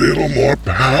 "Just a little more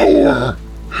power.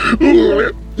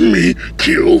 Let me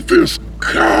kill this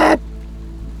cop."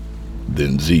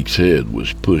 Then Zeke's head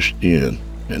was pushed in,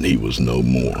 and he was no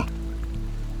more.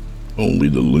 Only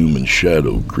the looming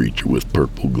shadow creature with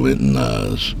purple glinting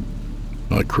eyes.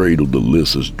 I cradled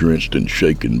Alyssa's drenched and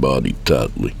shaken body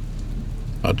tightly.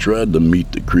 I tried to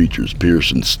meet the creature's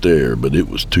piercing stare, but it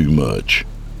was too much.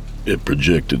 It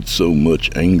projected so much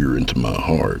anger into my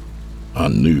heart. I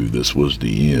knew this was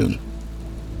the end.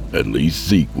 At least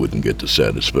Zeke wouldn't get the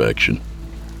satisfaction.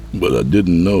 But I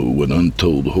didn't know what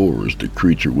untold horrors the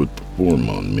creature would perform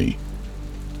on me.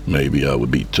 Maybe I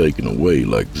would be taken away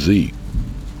like Zeke,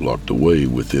 locked away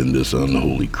within this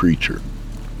unholy creature.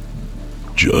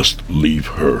 "Just leave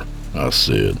her," I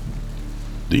said.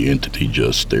 The entity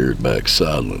just stared back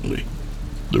silently.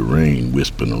 the rain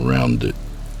wisping around it.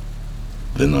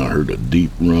 Then I heard a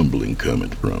deep rumbling coming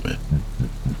from it.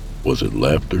 Was it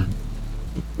laughter?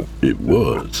 It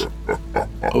was.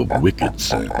 A wicked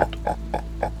sound.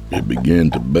 It began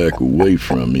to back away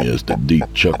from me as the deep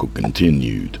chuckle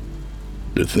continued.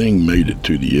 The thing made it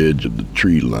to the edge of the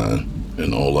tree line,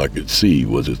 and all I could see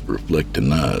was its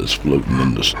reflecting eyes floating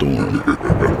in the storm.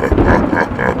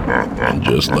 And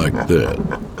just like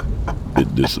that,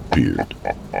 it disappeared.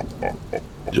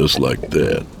 Just like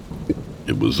that,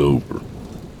 it was over.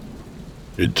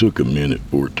 It took a minute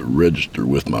for it to register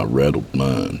with my rattled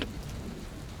mind,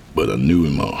 but I knew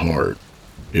in my heart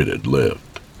it had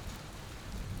left.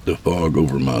 The fog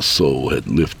over my soul had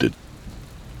lifted.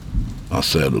 I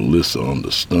sat Alyssa on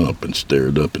the stump and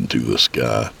stared up into the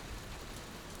sky.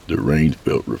 The rain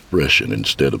felt refreshing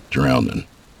instead of drowning.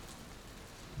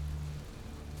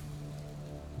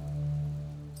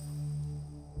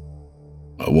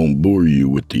 I won't bore you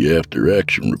with the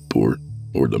after-action report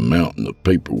or the mountain of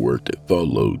paperwork that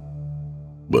followed,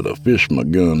 but I fished my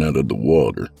gun out of the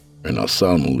water and I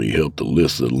solemnly helped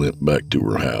Alyssa limp back to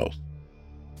her house.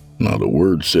 Not a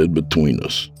word said between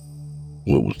us.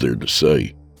 What was there to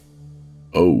say?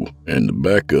 Oh, and the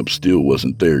backup still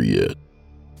wasn't there yet.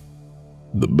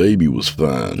 The baby was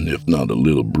fine, if not a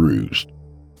little bruised,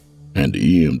 and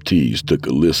the EMTs took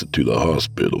Alyssa to the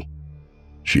hospital.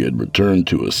 She had returned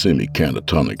to a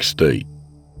semi-catatonic state.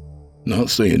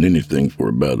 Not saying anything for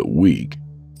about a week,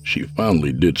 she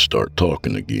finally did start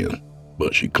talking again,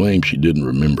 but she claimed she didn't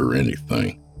remember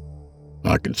anything.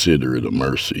 I consider it a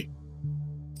mercy.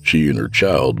 She and her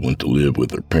child went to live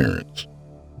with her parents.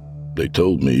 They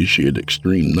told me she had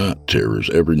extreme night terrors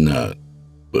every night,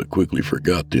 but quickly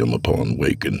forgot them upon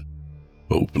waking.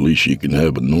 Hopefully she can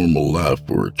have a normal life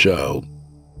for her child,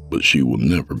 but she will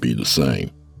never be the same.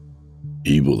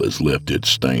 Evil has left its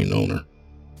stain on her.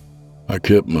 I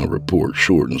kept my report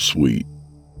short and sweet.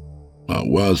 I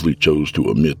wisely chose to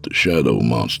omit the shadow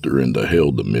monster and the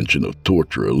hell dimension of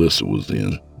torture Alyssa was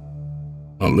in.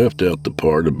 I left out the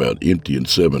part about emptying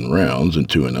 7 rounds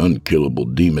into an unkillable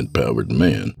demon-powered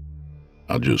man.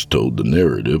 I just told the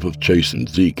narrative of chasing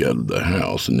Zeke out of the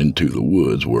house and into the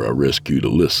woods where I rescued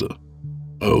Alyssa.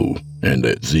 Oh, and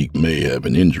that Zeke may have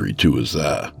an injury to his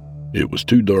eye. It was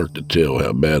too dark to tell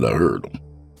how bad I hurt him.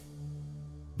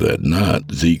 That night,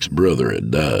 Zeke's brother had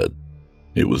died.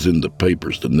 It was in the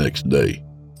papers the next day.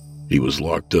 He was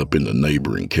locked up in the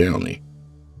neighboring county.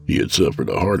 He had suffered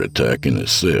a heart attack in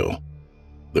his cell.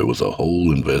 There was a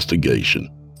whole investigation.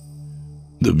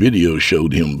 The video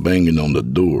showed him banging on the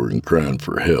door and crying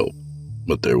for help,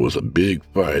 but there was a big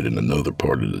fight in another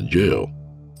part of the jail.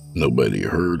 Nobody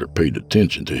heard or paid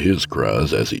attention to his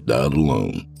cries as he died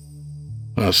alone.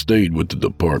 I stayed with the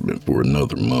department for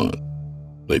another month.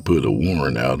 They put a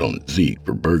warrant out on Zeke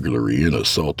for burglary and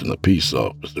assaulting a peace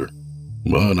officer,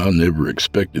 but I never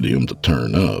expected him to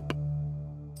turn up.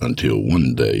 Until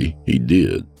one day, he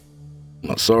did.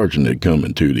 My sergeant had come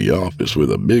into the office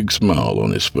with a big smile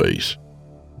on his face.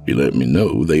 He let me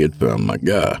know they had found my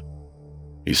guy.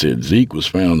 He said Zeke was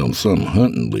found on some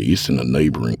hunting lease in a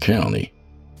neighboring county.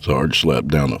 Sarge slapped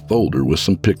down a folder with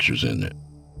some pictures in it.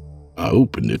 I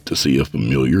opened it to see a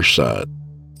familiar sight.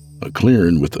 A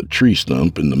clearing with a tree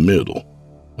stump in the middle,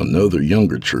 another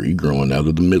younger tree growing out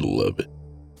of the middle of it.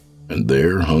 And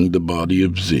there hung the body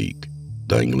of Zeke,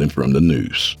 dangling from the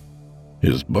noose.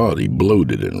 His body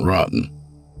bloated and rotten.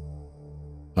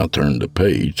 I turned the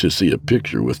page to see a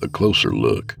picture with a closer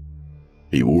look.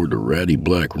 He wore the ratty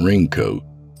black raincoat,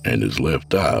 and his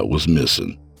left eye was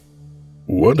missing.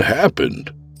 "What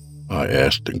happened?" I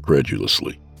asked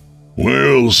incredulously.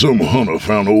 "Well, some hunter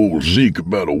found old Zeke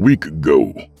about a week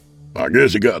ago. I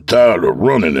guess he got tired of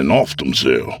running and offed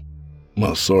himself."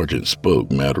 My sergeant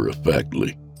spoke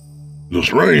matter-of-factly. "The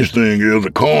strange thing is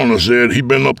the coroner said he'd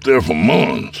been up there for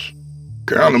months.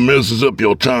 Kinda messes up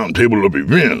your timetable of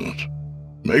events.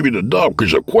 Maybe the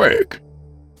doctor's a quack.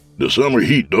 The summer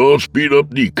heat does speed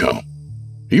up decomp.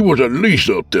 He was at least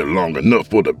up there long enough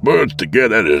for the birds to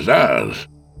get at his eyes."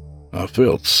 I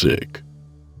felt sick.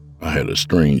 I had a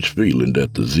strange feeling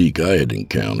that the Zeke I had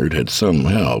encountered had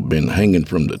somehow been hanging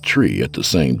from the tree at the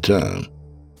same time.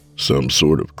 Some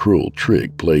sort of cruel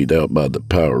trick played out by the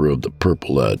power of the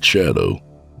purple-eyed shadow.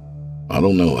 I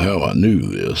don't know how I knew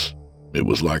this. It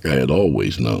was like I had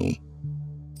always known.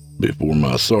 Before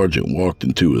my sergeant walked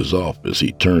into his office,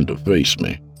 he turned to face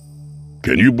me.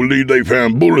 "Can you believe they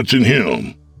found bullets in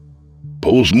him?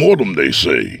 Post-mortem, they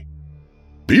say.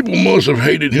 People must have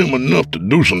hated him enough to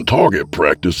do some target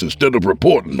practice instead of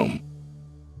reporting them."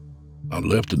 I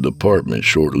left the department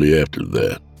shortly after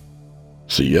that.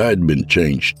 See, I had been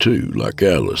changed too, like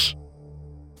Alice.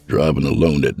 Driving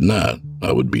alone at night,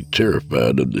 I would be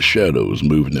terrified of the shadows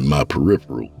moving in my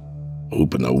peripheral,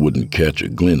 hoping I wouldn't catch a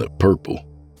glint of purple.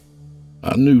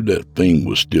 I knew that thing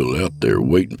was still out there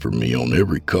waiting for me on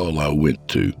every call I went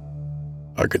to.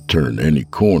 I could turn any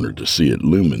corner to see it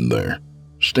looming there,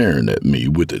 staring at me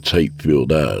with its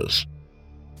hate-filled eyes.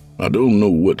 I don't know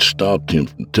what stopped him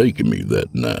from taking me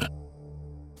that night,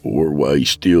 or why he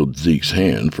steeled Zeke's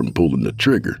hand from pulling the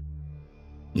trigger.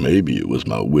 Maybe it was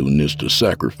my willingness to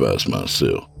sacrifice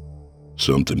myself,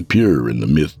 something pure in the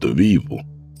midst of evil.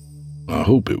 I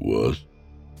hope it was.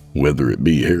 Whether it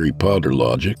be Harry Potter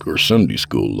logic or Sunday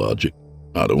school logic,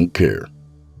 I don't care.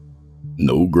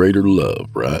 No greater love,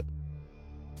 right?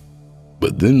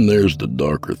 But then there's the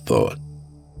darker thought,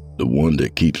 the one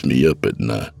that keeps me up at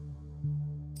night.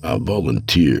 I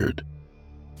volunteered.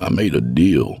 I made a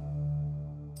deal.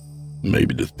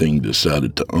 Maybe the thing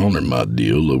decided to honor my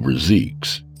deal over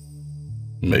Zeke's.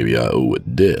 Maybe I owe a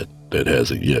debt that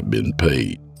hasn't yet been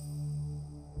paid.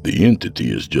 The entity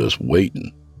is just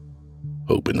waiting,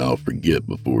 hoping I'll forget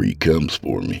before he comes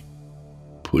for me,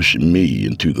 pushing me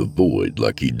into the void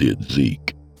like he did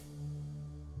Zeke.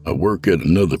 I work at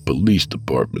another police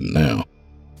department now.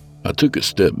 I took a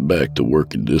step back to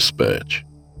work in dispatch,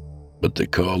 but the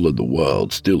call of the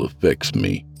wild still affects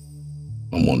me.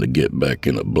 I want to get back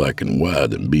in a black and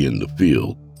white and be in the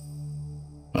field.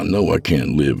 I know I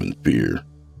can't live in fear.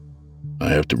 I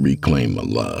have to reclaim my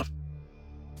life.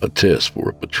 A test for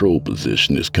a patrol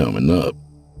position is coming up,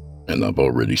 and I've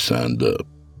already signed up.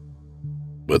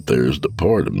 But there's the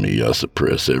part of me I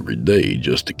suppress every day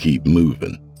just to keep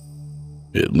moving.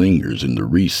 It lingers in the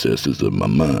recesses of my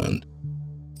mind.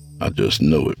 I just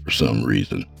know it for some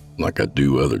reason, like I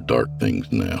do other dark things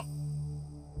now.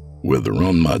 Whether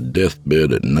on my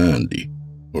deathbed at 90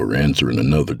 or answering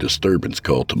another disturbance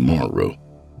call tomorrow,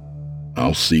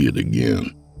 I'll see it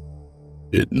again.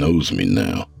 It knows me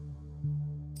now.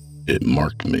 It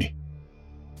marked me.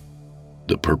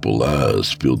 The purple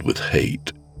eyes filled with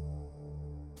hate.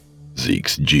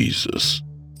 Zeke's Jesus.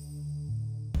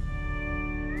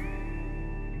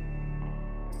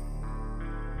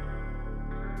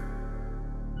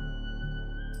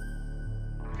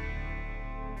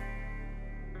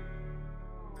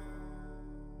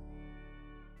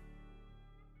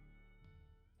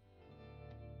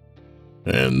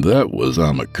 And that was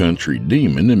I'm a Country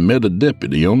Demon and met a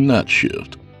deputy on night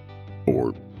shift.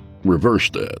 Or reverse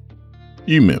that.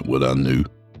 You meant what I knew.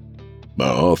 By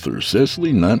author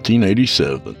S03E22,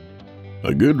 1987.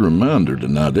 A good reminder that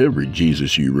not every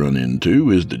Jesus you run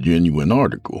into is the genuine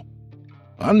article.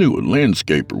 I knew a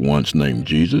landscaper once named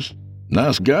Jesus.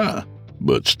 Nice guy,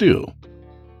 but still,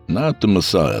 not the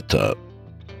Messiah type.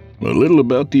 A little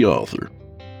about the author.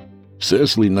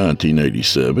 S03E22,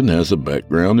 1987 has a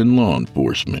background in law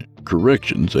enforcement,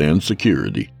 corrections, and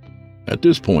security. At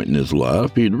this point in his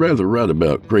life, he'd rather write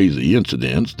about crazy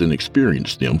incidents than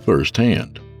experience them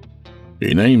firsthand.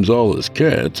 He names all his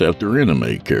cats after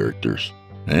anime characters,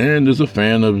 and is a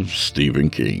fan of Stephen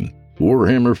King,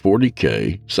 Warhammer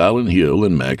 40K, Silent Hill,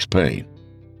 and Max Payne.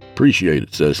 Appreciate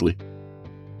it, Cecily.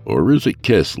 Or is it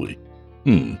Kesley?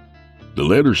 The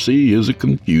letter C is a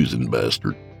confusing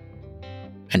bastard.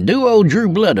 And do old Drew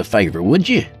Blood a favor, would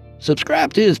you?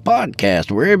 Subscribe to his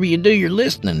podcast wherever you do your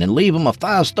listening and leave him a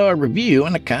 5-star review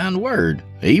and a kind word,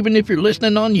 even if you're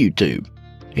listening on YouTube.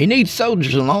 He needs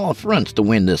soldiers on all fronts to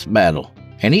win this battle,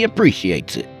 and he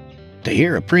appreciates it. To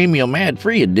hear a premium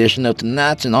ad-free edition of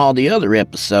tonight's and all the other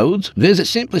episodes, visit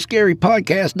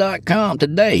simplyscarypodcast.com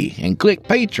today and click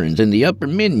Patrons in the upper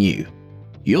menu.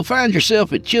 You'll find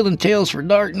yourself at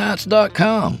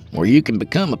chillingtalesfordarknights.com, where you can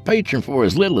become a patron for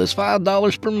as little as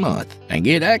 $5 per month and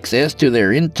get access to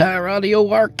their entire audio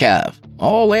archive,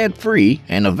 all ad-free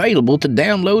and available to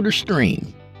download or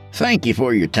stream. Thank you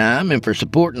for your time and for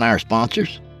supporting our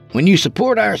sponsors. When you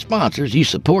support our sponsors, you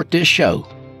support this show.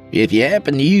 If you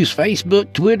happen to use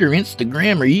Facebook, Twitter,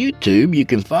 Instagram, or YouTube, you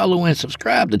can follow and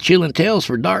subscribe to Chillin' Tales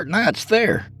for Dark Nights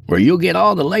there, where you'll get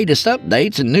all the latest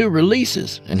updates and new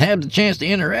releases and have the chance to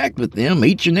interact with them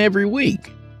each and every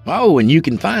week. Oh, and you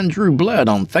can find Drew Blood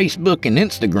on Facebook and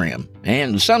Instagram,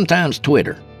 and sometimes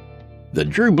Twitter. The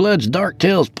Drew Blood's Dark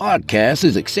Tales podcast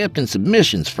is accepting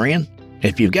submissions, friend.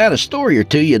 If you've got a story or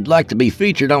two you'd like to be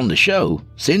featured on the show,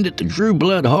 send it to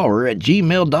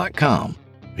drewbloodhorror@gmail.com.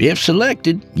 If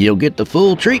selected, you'll get the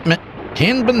full treatment,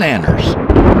 10 bananas.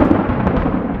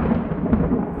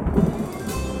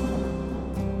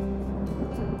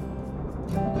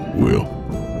 Well,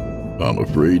 I'm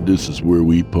afraid this is where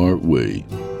we part ways,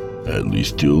 at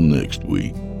least till next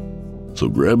week. So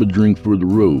grab a drink for the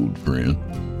road, friend,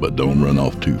 but don't run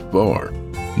off too far.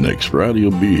 Next Friday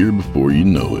will be here before you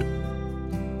know it.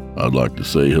 I'd like to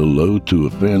say hello to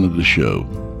a fan of the show,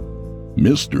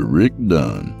 Mr. Rick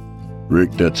Dunn.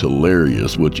 Rick, that's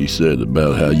hilarious what you said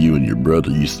about how you and your brother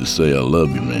used to say I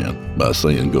love you, man, by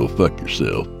saying go fuck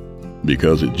yourself.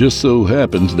 Because it just so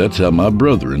happens that's how my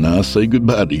brother and I say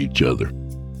goodbye to each other.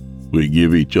 We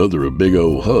give each other a big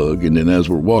old hug, and then as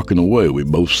we're walking away, we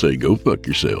both say go fuck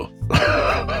yourself.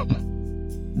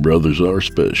 Brothers are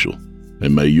special,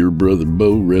 and may your brother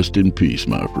Bo rest in peace,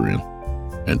 my friend.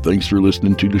 And thanks for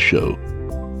listening to the show.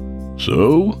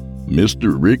 So,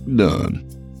 Mr. Rick Dunn,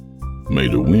 may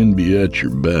the wind be at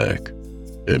your back,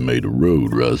 and may the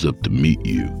road rise up to meet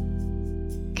you.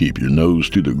 Keep your nose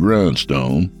to the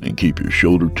grindstone, and keep your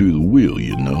shoulder to the wheel,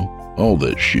 you know, all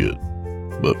that shit.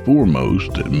 But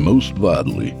foremost, and most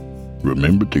vitally,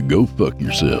 remember to go fuck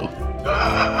yourself.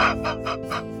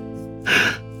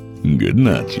 Good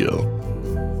night, y'all.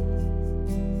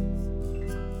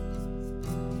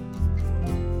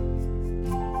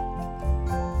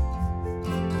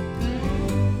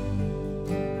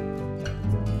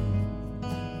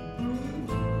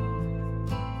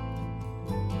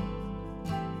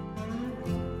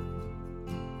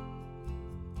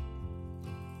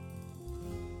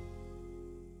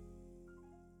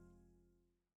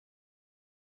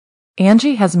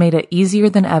 Angie has made it easier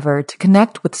than ever to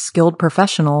connect with skilled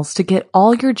professionals to get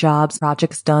all your jobs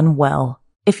projects done well.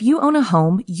 If you own a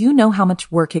home, you know how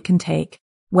much work it can take,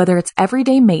 whether it's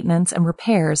everyday maintenance and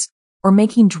repairs or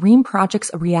making dream projects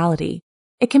a reality.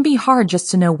 It can be hard just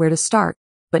to know where to start,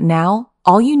 but now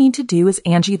all you need to do is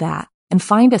Angie that and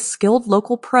find a skilled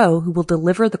local pro who will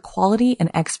deliver the quality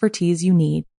and expertise you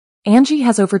need. Angie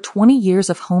has over 20 years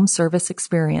of home service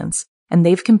experience, and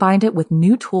they've combined it with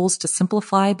new tools to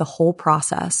simplify the whole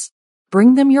process.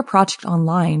 Bring them your project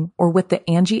online or with the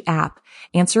Angie app,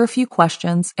 answer a few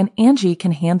questions, and Angie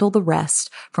can handle the rest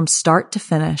from start to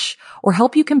finish, or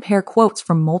help you compare quotes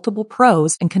from multiple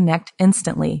pros and connect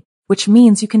instantly, which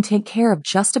means you can take care of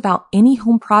just about any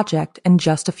home project in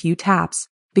just a few taps.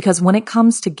 Because when it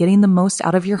comes to getting the most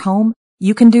out of your home,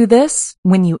 you can do this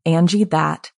when you Angie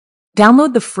that.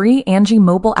 Download the free Angie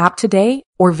mobile app today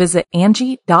or visit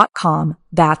Angie.com.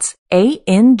 That's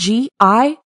ANGI.com.